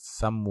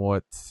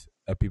somewhat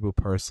a people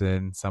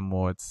person,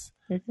 somewhat,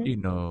 Mm-hmm. you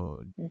know,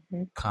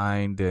 Mm-hmm.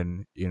 kind,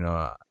 and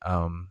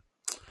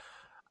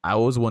I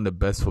always want the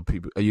best for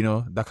people,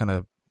 that kind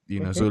of,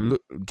 Mm-hmm. so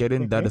look,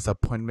 getting that Mm-hmm.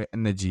 disappointment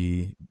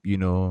energy,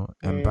 Mm-hmm.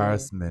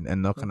 embarrassment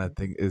and that kind of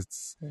Mm-hmm. thing,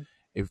 it's,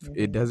 if it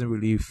Mm-hmm. doesn't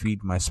really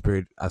feed my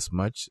spirit as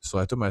much. So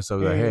I told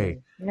myself that, hey,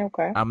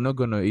 Okay. I'm not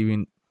gonna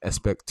even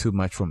expect too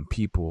much from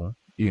people,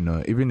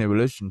 even a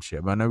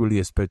relationship. I not really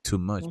expect too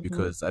much Mm-hmm.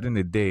 because at the end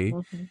of the day,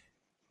 Mm-hmm.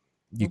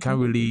 you Mm-hmm. can't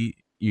really,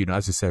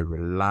 as you said,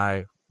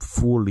 rely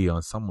fully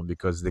on someone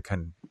because they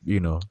can,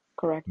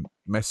 Correct.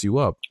 mess you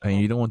up, and you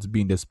Correct. don't want to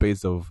be in the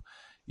space of,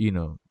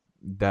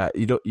 that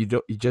you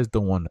just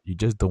don't want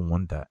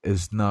that.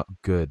 It's not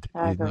good.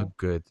 I It's agree. not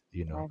good.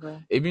 I agree.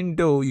 Even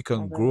though you I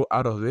can agree. grow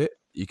out of it,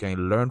 you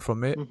can learn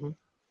from it. Mm-hmm.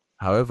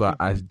 However,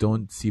 I Mm-hmm.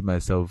 don't see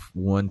myself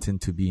wanting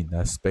to be in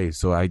that space.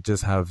 So I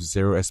just have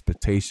zero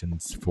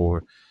expectations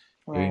for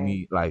Right.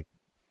 any, like,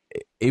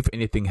 if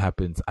anything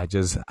happens, I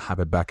just have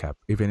a backup.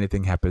 If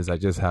anything happens, I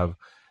just have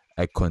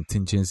a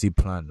contingency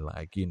plan.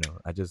 Like,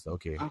 I just,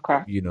 okay,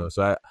 Okay.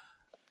 so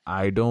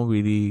I don't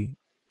really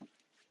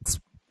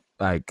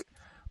like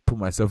put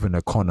myself in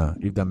a corner,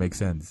 if that makes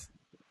sense.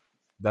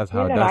 That's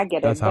how No, that's I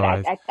get that's it. But how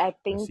I I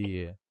think see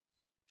it.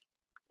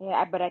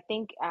 yeah, but I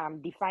think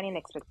defining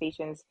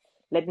expectations,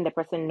 letting the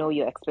person know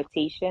your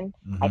expectation,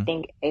 I Mhm.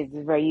 think is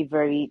very,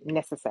 very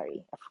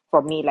necessary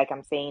for me. Like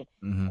I'm saying,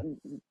 Mhm.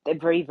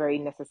 very, very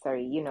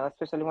necessary.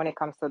 Especially when it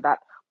comes to that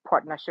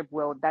partnership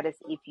world. That is,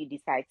 if you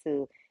decide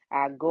to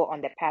go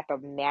on the path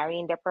of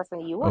marrying the person,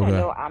 you want to Okay.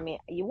 know. I mean,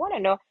 you want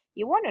to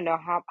know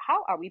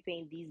how are we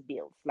paying these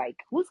bills? Like,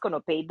 who's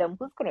gonna pay them?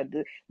 Who's gonna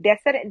do? There are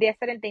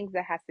certain things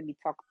that has to be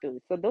talked through.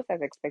 So those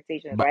are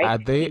expectations, But right? are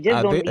they You just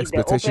are they don't leave the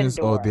open expectations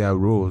or door. their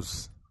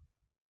rules?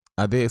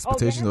 Are they Oh, they're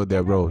expectations not or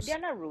their they're not roles? they're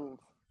not rules.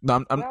 No,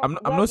 Well, I'm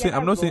well, not they're saying,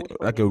 not rules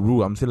for like a me.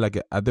 rule. I'm saying like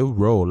are they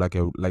role, like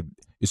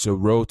it's a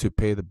role to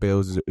pay the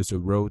bills. It's a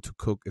role to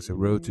cook. It's a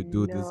role to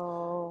do this.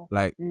 No,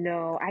 Like,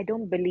 no, I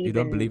don't you believe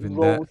don't in believe in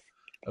that? roles.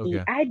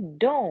 Okay. I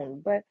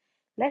don't, but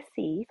let's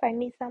see if I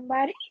meet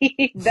somebody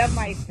that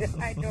might,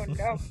 I don't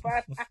know,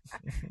 but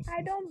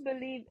I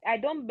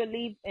don't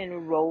believe in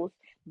roles,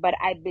 but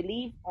I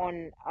believe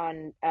on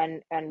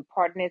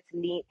partners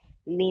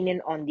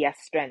leaning on their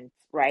strengths,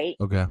 right?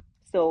 Okay.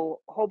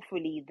 So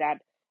hopefully that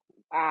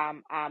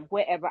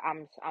wherever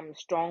I'm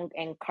strong,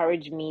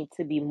 encourage me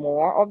to be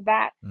more of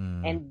that,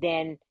 Mm. and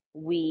then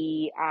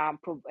we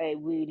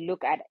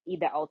look at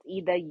either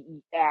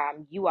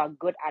you are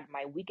good at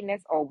my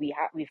weakness, or we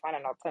find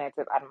an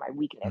alternative at my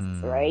weakness,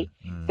 Mm. right?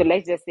 So Mm.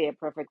 let's just say a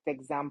perfect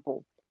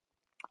example.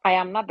 I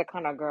am not the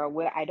kind of girl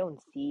where I don't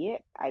see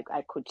it.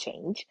 I could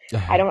change.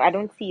 I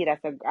don't see it as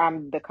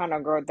I'm the kind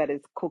of girl that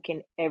is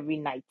cooking every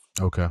night,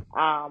 Okay.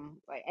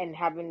 and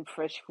having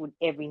fresh food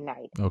every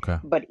night. Okay.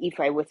 But if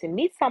I were to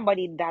meet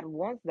somebody that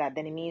wants that,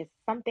 then it means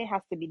something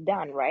has to be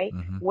done, right?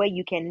 Mhm. Where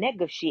you can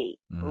negotiate.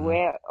 Mhm.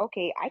 Where,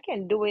 okay, I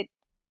can do it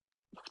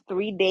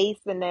 3 days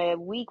in a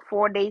week,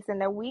 4 days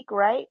in a week,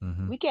 right?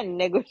 Mhm. We can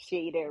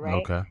negotiate it,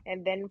 right? Okay.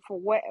 And then for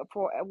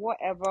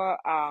whatever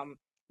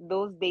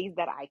those days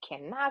that I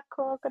cannot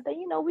cook,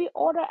 then we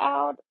order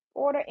out,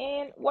 order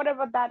in,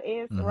 whatever that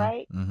is, Mhm.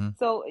 right? Mhm.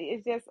 So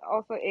it's just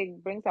also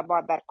it brings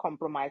about that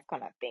compromise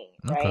kind of thing,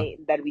 Okay. right?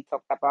 That we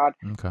talked about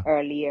Okay.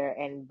 earlier.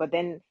 And but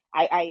then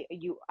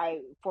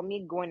for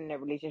me going in a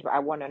relationship, I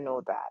want to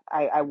know that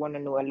I want to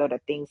know a lot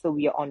of things so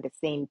we are on the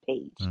same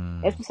page,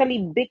 Mm. especially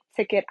big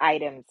ticket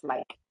items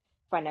like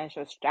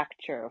financial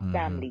structure, Mhm.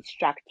 family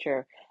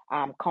structure,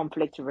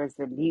 conflict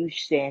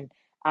resolution,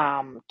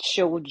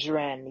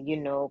 children,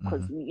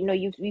 because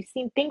Mhm. we've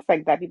seen things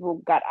like that. People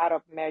got out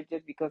of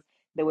marriages because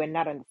they were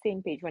not on the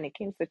same page when it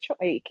came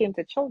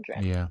to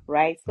children, Yeah.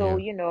 right? So,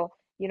 Yeah.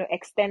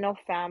 external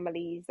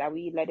families, are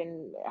we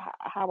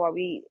how are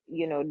we,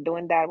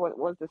 doing that?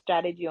 What's the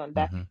strategy on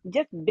that? Mm-hmm.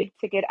 Just big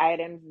ticket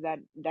items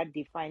that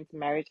defines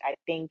marriage, I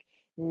think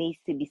needs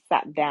to be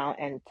sat down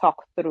and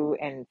talked through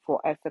and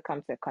for us to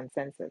come to a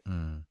consensus.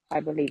 Mm. I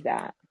believe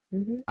that.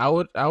 Mm-hmm.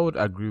 I would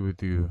agree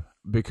with you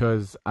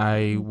because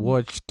I Mm-hmm.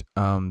 watched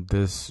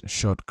this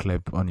short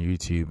clip on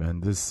YouTube,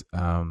 and this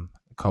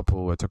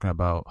couple were talking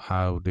about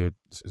how they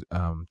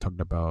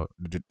talked about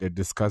they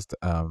discussed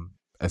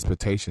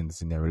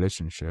expectations in their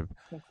relationship,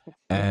 Mm-hmm.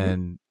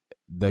 and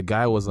the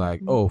guy was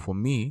like, Mm-hmm. "Oh, for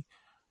me,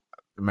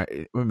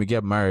 when we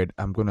get married,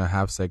 I'm gonna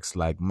have sex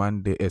like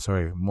morning,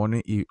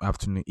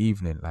 afternoon,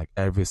 evening, like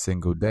every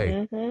single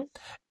day." Mm-hmm.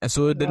 And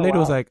so the Oh lady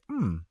was wow. like,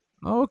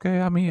 oh, okay.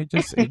 I mean, you're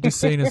just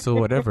saying it, so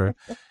whatever.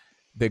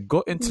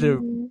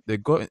 Mm-hmm. They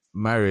got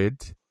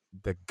married.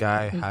 The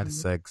guy had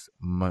Mm-hmm. sex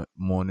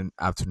morning,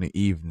 afternoon,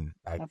 evening,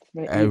 like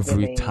Absolutely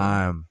every evening.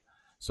 time.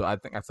 So I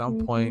think at some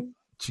point Mm-hmm.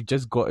 she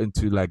just got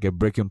into like a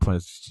breaking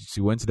point.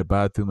 She went to the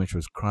bathroom and she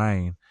was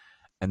crying,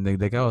 and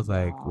the guy was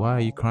like, "Why are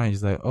you Wow. crying?"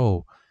 She's like,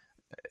 "Oh,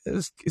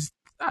 it's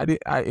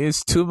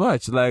it's too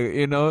much." Like,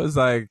 it's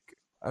like,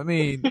 I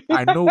mean,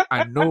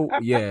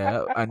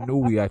 yeah, I know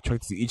we are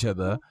attracted to each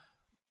other,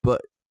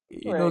 but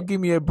Right. give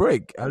me a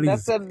break at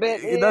That's least. a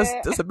bit, That's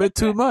yeah. that's a bit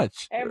too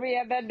much. Every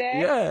other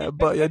day. Yeah,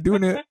 but you're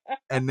doing it.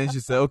 And then she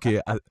said,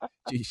 okay,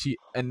 she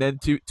and then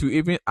to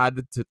even add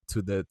it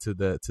to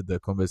the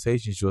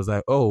conversation, she was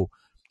like, oh,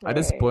 at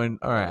this Right. point,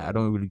 all right, I Right.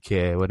 don't really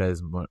care whether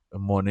it's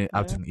morning, Yeah.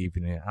 afternoon,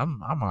 evening.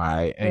 I'm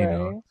alright,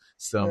 Right.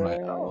 So I'm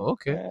like, Right. oh,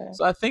 okay. Right.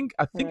 So I think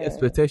Right.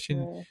 expectation,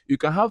 Right. you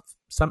can have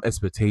some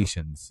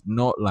expectations,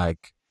 not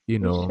like,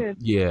 You should.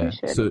 You yeah.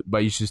 should. So,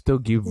 but you should still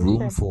give You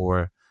room should.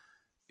 for,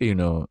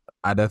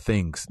 other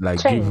things, like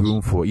give Change.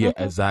 room for, yeah,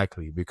 Mm-hmm.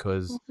 exactly,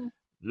 because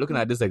looking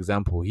Mm-hmm. at this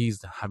example,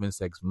 he's having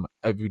sex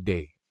every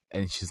day,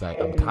 and she's like,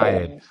 "I'm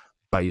tired," Hey,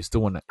 but you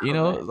still want to,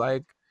 correct.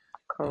 like,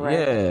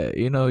 Correct. yeah,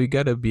 you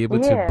gotta be able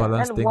to Yeah,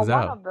 balance and things one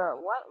out. of the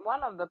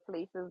one of the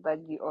places that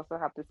you also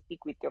have to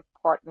speak with your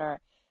partner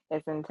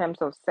is in terms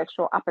of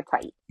sexual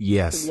appetite, to be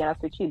Yes,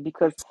 honest with you,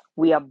 because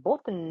we are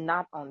both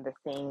not on the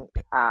same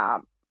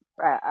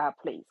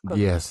place.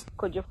 yes,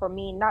 Could you, for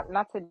me, not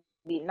to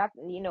be not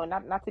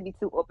to be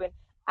too open,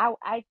 I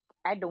I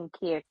I don't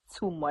care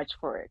too much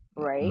for it,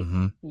 right?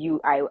 mm-hmm, You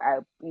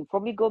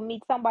probably go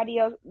meet somebody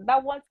else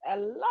that wants a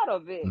lot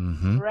of it,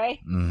 mm-hmm, right?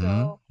 mm-hmm,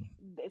 So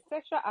the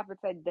sexual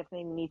appetite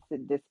definitely needs to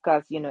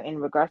discuss, in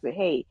regards to,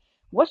 hey,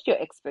 what's your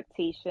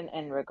expectation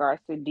in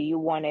regards to, do you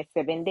want it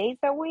 7 days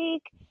a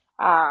week,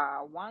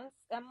 once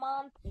a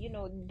month?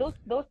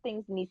 Those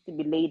things needs to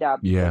be laid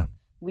out, because yeah,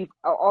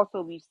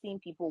 we've seen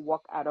people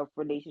walk out of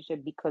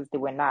relationship because they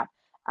were not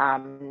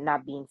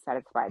being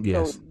satisfied.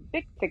 So yes,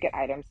 big ticket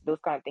items, those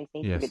kind of things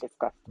needs to be yes,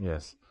 discussed.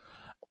 yes.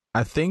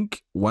 I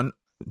think one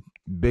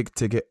big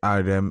ticket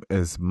item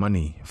is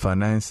money, Mm.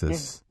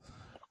 finances.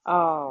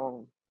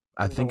 Oh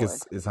I think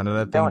Lord, it's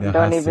another thing don't that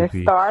don't has to even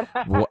be. start.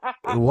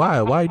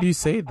 Why? Why do you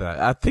say that?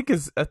 I think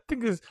it's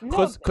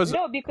No, because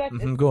no, because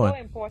it's go so on.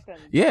 important.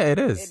 Yeah, it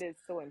It is. is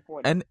so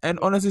important. And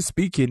Yeah. honestly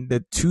speaking,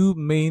 the two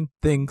main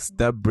things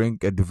that bring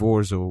a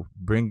divorce or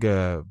bring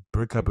a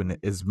breakup in Mm-hmm. it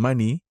is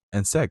money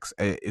and sex.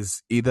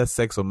 It's either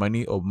sex or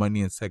money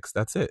and sex.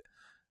 That's it.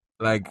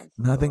 Like That's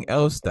so nothing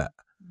else that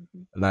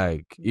important. Mm-hmm.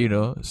 like,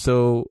 Mm-hmm.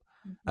 so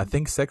I Mm-hmm.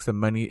 think sex and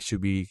money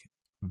should be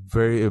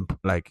very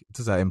like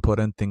these are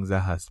important things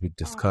that has to be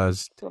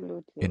discussed in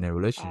Absolutely. a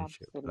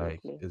relationship. Like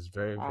Absolutely. it's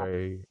very,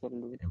 very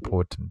Absolutely.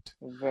 important.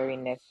 Very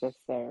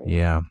necessary.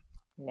 Yeah.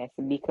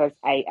 Because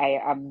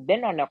I've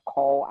been on a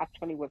call,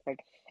 actually was like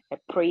a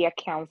prayer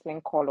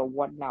counseling call or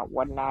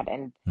whatnot,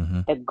 and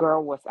Mhm. the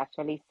girl was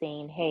actually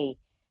saying, hey,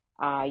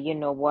 you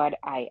know what,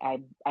 I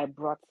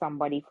brought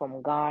somebody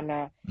from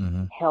Ghana,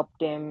 Mhm. helped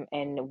him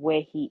and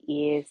where he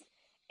is,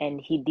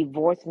 and he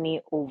divorced me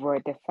over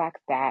the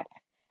fact that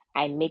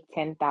I make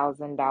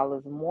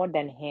 $10,000 more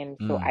than him,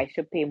 so Mm. I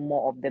should pay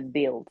more of the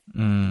bills.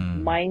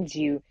 Mm. Mind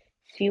you,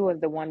 she was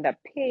the one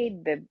that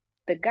paid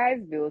the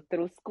guy's bill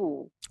through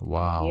school.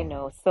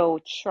 Wow. So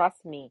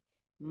trust me,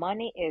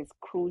 money is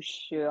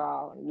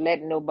crucial.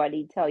 Let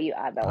nobody tell you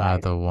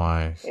otherwise.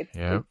 Otherwise,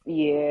 yeah, It's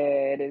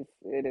yeah, it is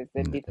a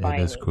it is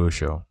defining.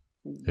 crucial.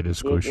 It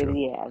is crucial.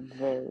 Yeah,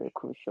 very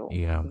crucial.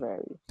 Yeah.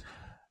 Very.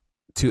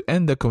 To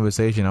end the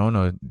conversation, I want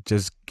to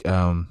just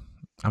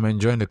I'm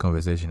enjoying the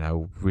conversation. I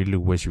really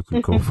wish we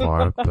could go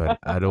far, but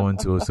I don't want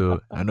to also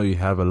I know you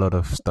have a lot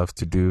of stuff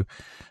to do.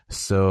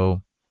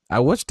 So, I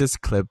watched this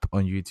clip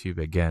on YouTube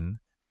again,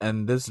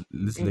 and this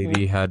Mm-hmm.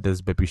 lady had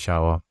this baby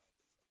shower,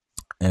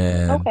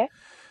 and Okay.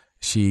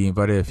 she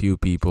invited a few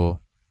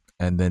people,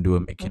 and then they were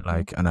making Mm-hmm.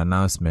 like an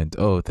announcement.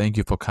 Oh, thank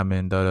you for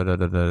coming. Da da da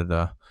da da da.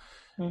 Da.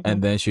 Mm-hmm.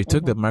 And then she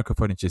took Mm-hmm. the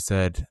microphone and she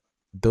said,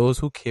 "Those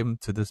who came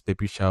to this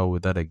baby shower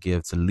without a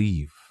gift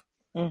leave."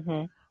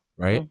 Mm-hmm.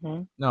 Right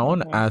Mm-hmm. now, I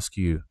want to Mm-hmm. ask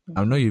you.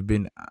 I know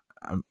Mm-hmm.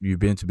 you've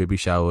been to baby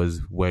showers.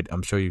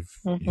 I'm sure you've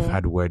Mm-hmm.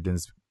 had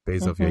weddings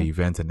based off your Mm-hmm.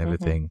 event and Mm-hmm.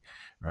 everything,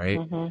 right?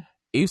 Mm-hmm.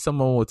 If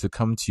someone were to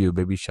come to your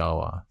baby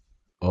shower,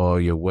 or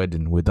your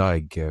wedding without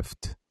a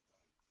gift,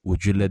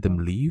 would you let them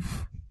Mhm.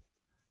 leave?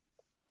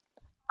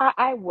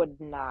 I would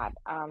not.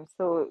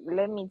 So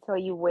let me tell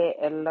you where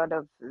a lot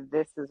of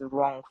this is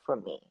wrong for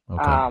me.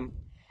 Okay.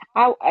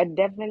 I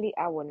definitely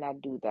I would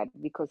not do that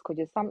because could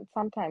you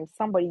sometimes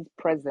somebody's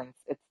presence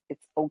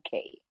it's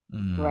okay,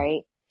 Mm,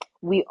 right?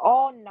 We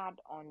all not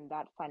on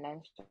that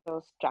financial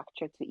structure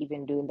to even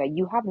doing that. You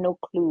have no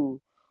clue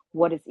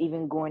what is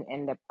even going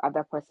in the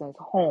other person's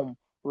home,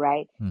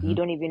 right? You mm-hmm.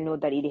 don't even know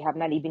that they have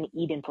not even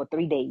eaten for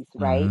 3 days,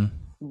 right? Mm-hmm.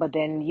 But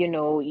then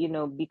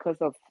because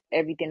of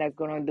everything that's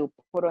going on, they'll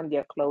put on their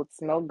clothes,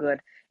 smell good,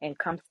 and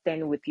come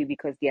stand with you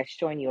because they are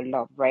showing your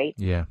love, right?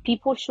 Yeah.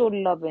 People show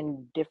love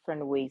in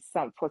different ways.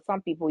 For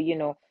some people,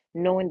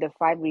 knowing the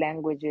five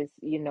languages,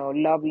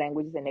 love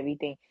languages and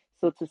everything.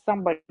 So to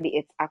somebody, it's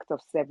act of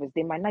service. They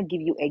might not give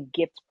you a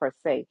gift per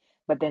se,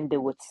 but then they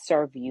would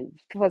serve you.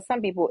 For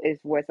some people,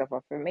 it's words of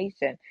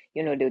affirmation.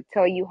 They'll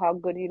tell you how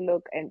good you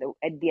look, and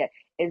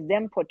it's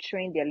them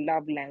portraying their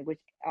love language,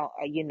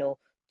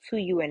 to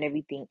you and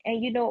everything.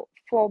 And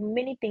for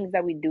many things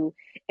that we do,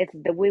 it's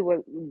the way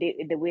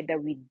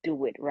that we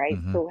do it, right?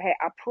 Mm-hmm. So her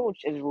approach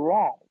is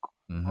wrong,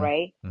 Mm-hmm.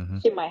 right? Mm-hmm.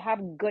 She might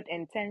have good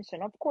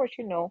intention, of course.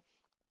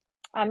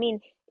 I mean,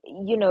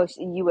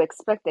 you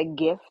expect a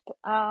gift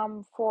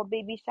for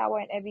baby shower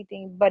and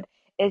everything, but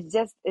it's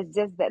just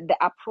that the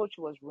approach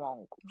was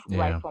wrong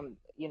right Yeah. from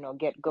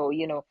get go,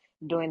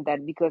 doing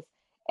that because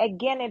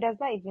again, it does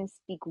not even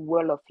speak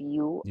well of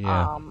you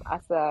Yeah.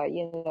 as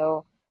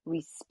a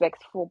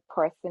respectful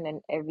person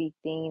and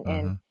everything.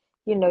 Mm-hmm.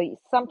 And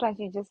sometimes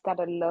you just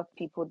gotta love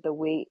people the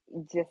way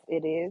just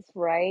it is,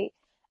 right?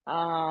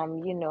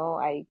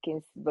 I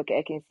can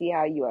see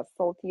how you are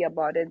salty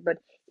about it, but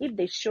if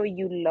they show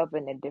you love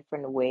in a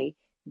different way,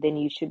 then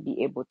you should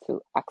be able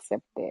to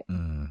accept it.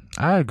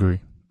 I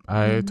agree.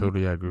 I Mhm,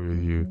 totally agree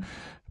with you mhm,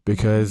 mhm,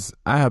 because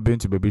I have been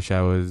to baby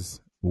showers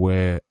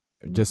where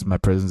just my mhm,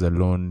 presence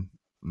alone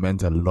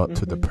meant a lot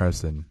to the mhm,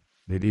 person.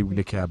 They didn't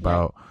really care right,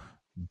 about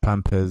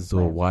Pampers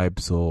or right,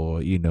 wipes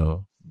or,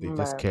 they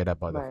just right, cared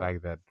about the right,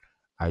 fact that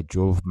I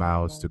drove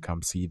miles to right,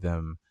 come see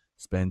them,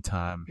 spend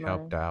time, right,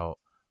 helped out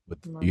with,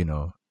 right,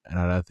 and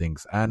other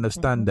things. I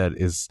understand mhm, that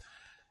it's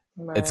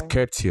right,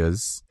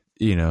 courteous,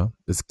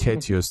 it's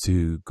mhm, courteous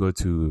to go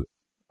to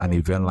an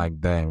event mhm,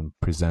 like that and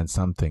present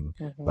something.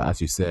 But mhm,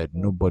 as you said,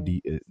 mhm,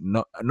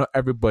 not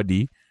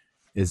everybody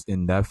is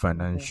in that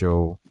mhm.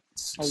 financial,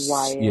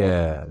 Wired.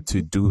 yeah,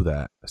 to do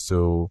that.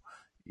 So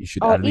you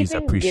should Or at least even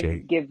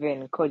appreciate,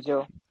 giving,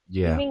 Kojo.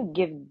 yeah, Even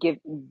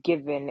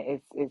giving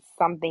is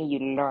something you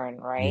learn,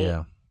 right?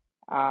 yeah,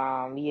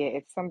 Yeah,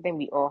 it's something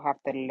we all have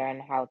to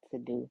learn how to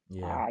do.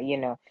 yeah,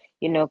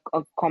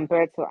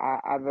 Compared to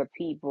other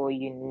people,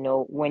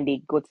 when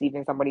they go to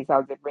even somebody's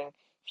house, they bring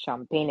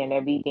champagne and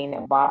everything,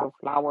 a bottle of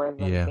flowers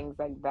and yeah, things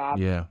like that.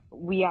 yeah,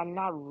 We are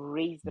not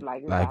raised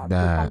like like that.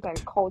 So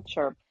sometimes that,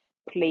 culture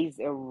plays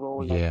a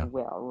role as yeah,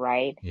 well,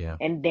 right? yeah.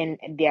 And then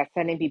there are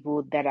certain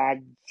people that are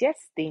just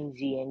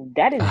stingy, and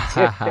that is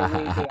just the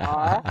way they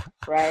are,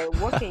 right?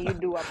 What can you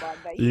do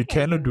about that? You You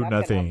can't do cannot do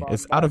nothing nothing. about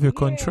It's out that. of your Yeah,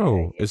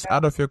 control. It's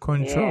out of your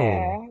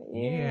control.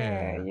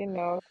 yeah, Yeah.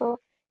 so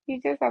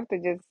you just have to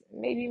just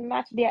maybe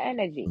match their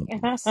energy.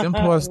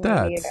 Simple as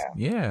that. Yeah,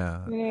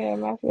 Yeah. yeah,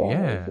 match their Yeah.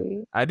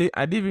 energy. I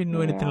didn't even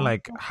know anything Yeah.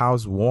 like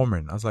house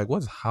warming. I was like,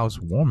 what's house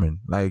warming?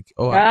 Like,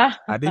 oh,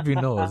 I didn't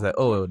even know. It's like,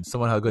 oh,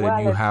 someone has got a Well,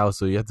 new house,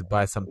 so you have to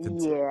buy something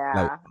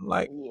like, yeah, I'm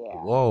like, yeah,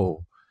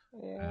 whoa.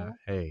 yeah.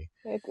 Hey,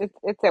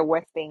 it's a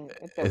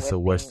It's a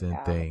Western Western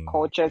thing.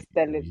 culture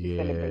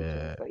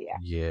celebration. Yeah. So yeah,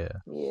 Yeah.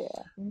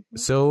 yeah.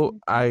 So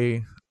Mhm,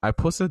 I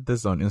posted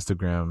this on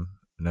Instagram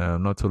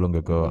not too long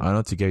ago. mhm. I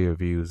know to get your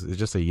views. It's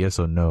just a yes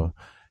or no.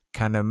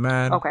 Can a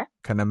man Okay.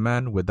 can a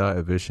man without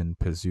a vision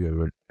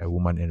pursue a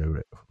woman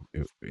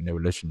in a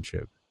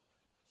relationship?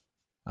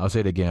 I'll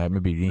say it again.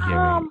 Maybe you didn't hear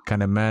me. Um.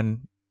 Can a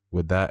man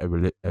without a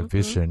Mhm.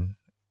 vision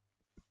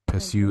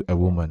pursue a Vision.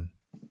 woman?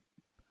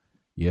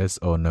 Yes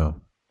or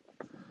no?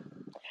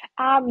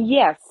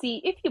 Yeah.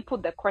 See, if you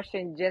put the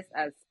question just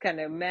as can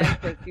a man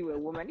pursue a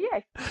woman?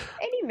 Yes,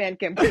 any man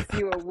can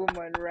pursue a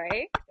woman,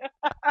 right?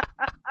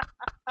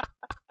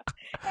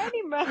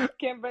 Any man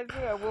can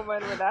pursue a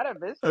woman without a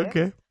vision.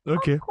 Okay.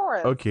 Of Okay.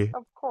 course, Okay.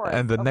 of course,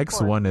 And the of next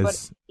course. one But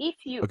is if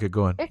you okay.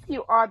 Go on. if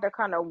you are the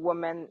kind of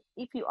woman,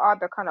 if you are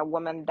the kind of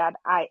woman that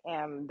I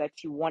am, that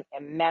you want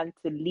a man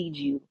to lead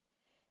you,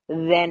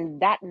 then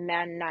that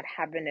man not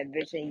having a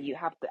vision, you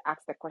have to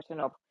ask the question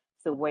of,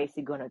 so where is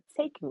he gonna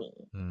take me?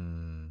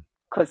 Hmm.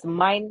 Because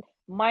mine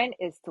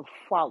is to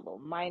follow.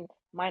 Mine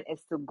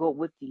is to go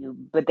with you.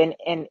 But then,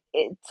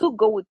 to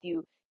go with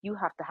you, you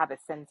have to have a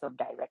sense of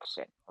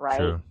direction,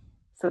 right? True.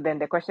 So then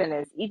the question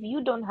is, if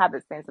you don't have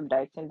a sense of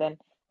direction, then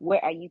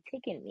where are you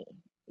taking me?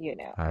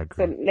 I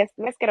So agree.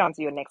 let's get on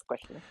to your next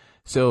question.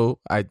 So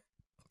I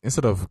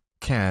instead of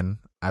can,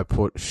 I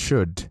put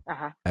should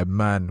Uh-huh. a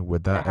man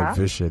without a Uh-huh.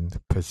 vision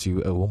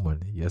pursue a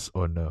woman? Yes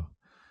or no?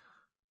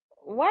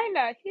 Why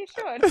not? He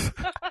should.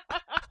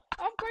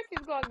 Of course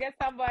he's gonna get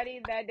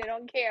somebody that they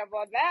don't care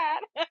about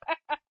that.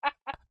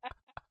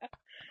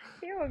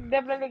 He will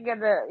definitely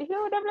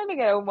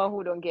get a woman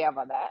who don't care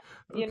about that.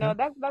 Okay.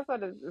 That's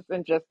what is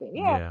interesting.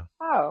 Yeah. Yeah.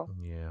 Oh.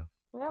 Yeah.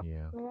 Yep.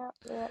 Yeah. Yep.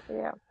 Yep.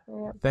 Yep.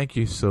 Yep. Thank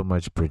you so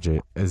much,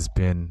 Bridget. It's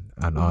been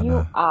an You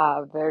honor.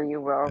 are very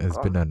It's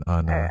been welcome. an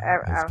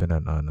honor. It's been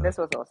an honor. This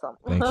was awesome.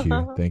 Thank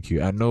you. Thank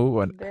you. I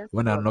know This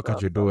when I was knock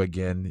at your door awesome.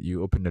 again,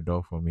 you open the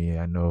door for me.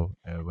 I know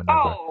whenever.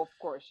 Oh, of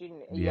course.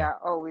 You Yeah. are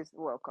always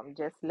welcome.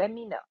 Just let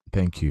me know.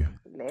 Thank you.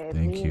 Let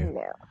Thank me you.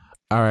 know.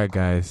 All right,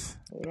 guys.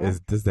 Yeah.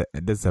 Is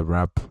this a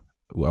wrap?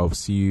 I'll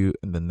see you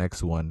in the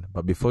next one.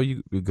 But before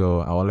we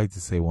go, I would like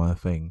to say one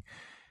thing.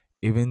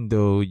 Even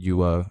though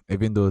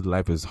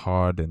life is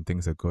hard and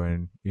things are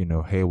going,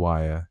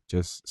 haywire,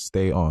 just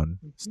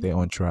Mhm, stay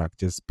on track.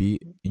 Just be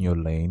in your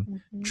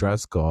lane. mhm,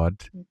 Trust God.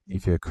 mhm,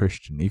 If you're a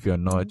Christian, if you're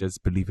not, mhm,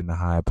 just believe in a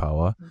higher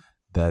power mhm,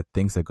 that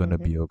things are gonna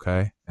mhm, be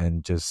okay.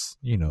 And just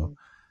mhm,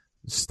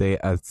 stay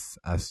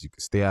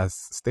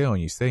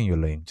in your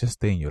lane. Just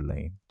stay in your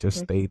lane. Just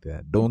mhm, stay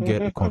there. Don't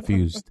get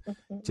confused.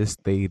 Just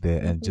stay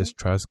there and mhm, just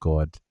trust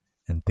God,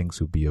 and things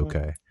will be mhm.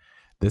 okay.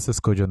 This is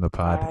Kojo on the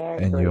pod, I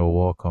and you're agree.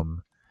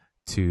 welcome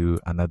to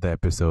another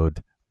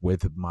episode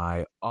with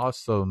my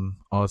awesome,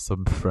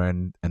 awesome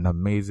friend and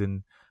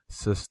amazing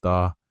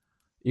sister.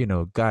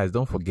 Guys,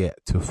 don't forget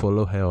to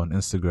follow her on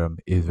Instagram,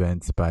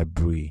 Events by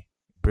Bree.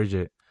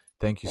 Bridget,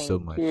 thank you so Thank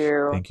much.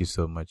 you. Thank you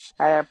so much.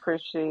 I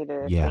appreciate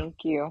it. Yeah. Thank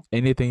you.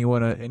 Anything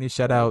any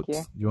shout Thank you.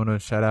 outs you wanna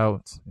shout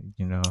out?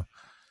 You know,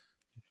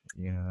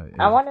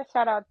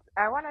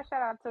 I want to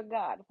shout out to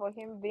God for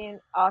him being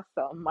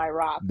awesome, my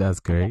rock. that's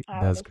great.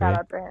 I want That's to shout great.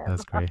 out to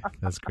That's great.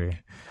 That's great.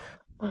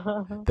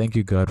 him. Thank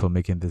you, God, for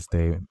making this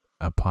day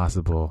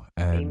possible.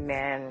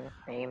 Amen.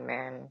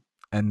 Amen.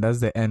 And that's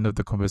the end of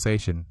the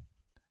conversation.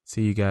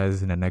 See you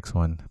guys in the next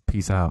one.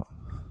 Peace out.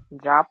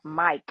 Drop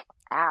mic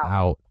out.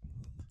 Out.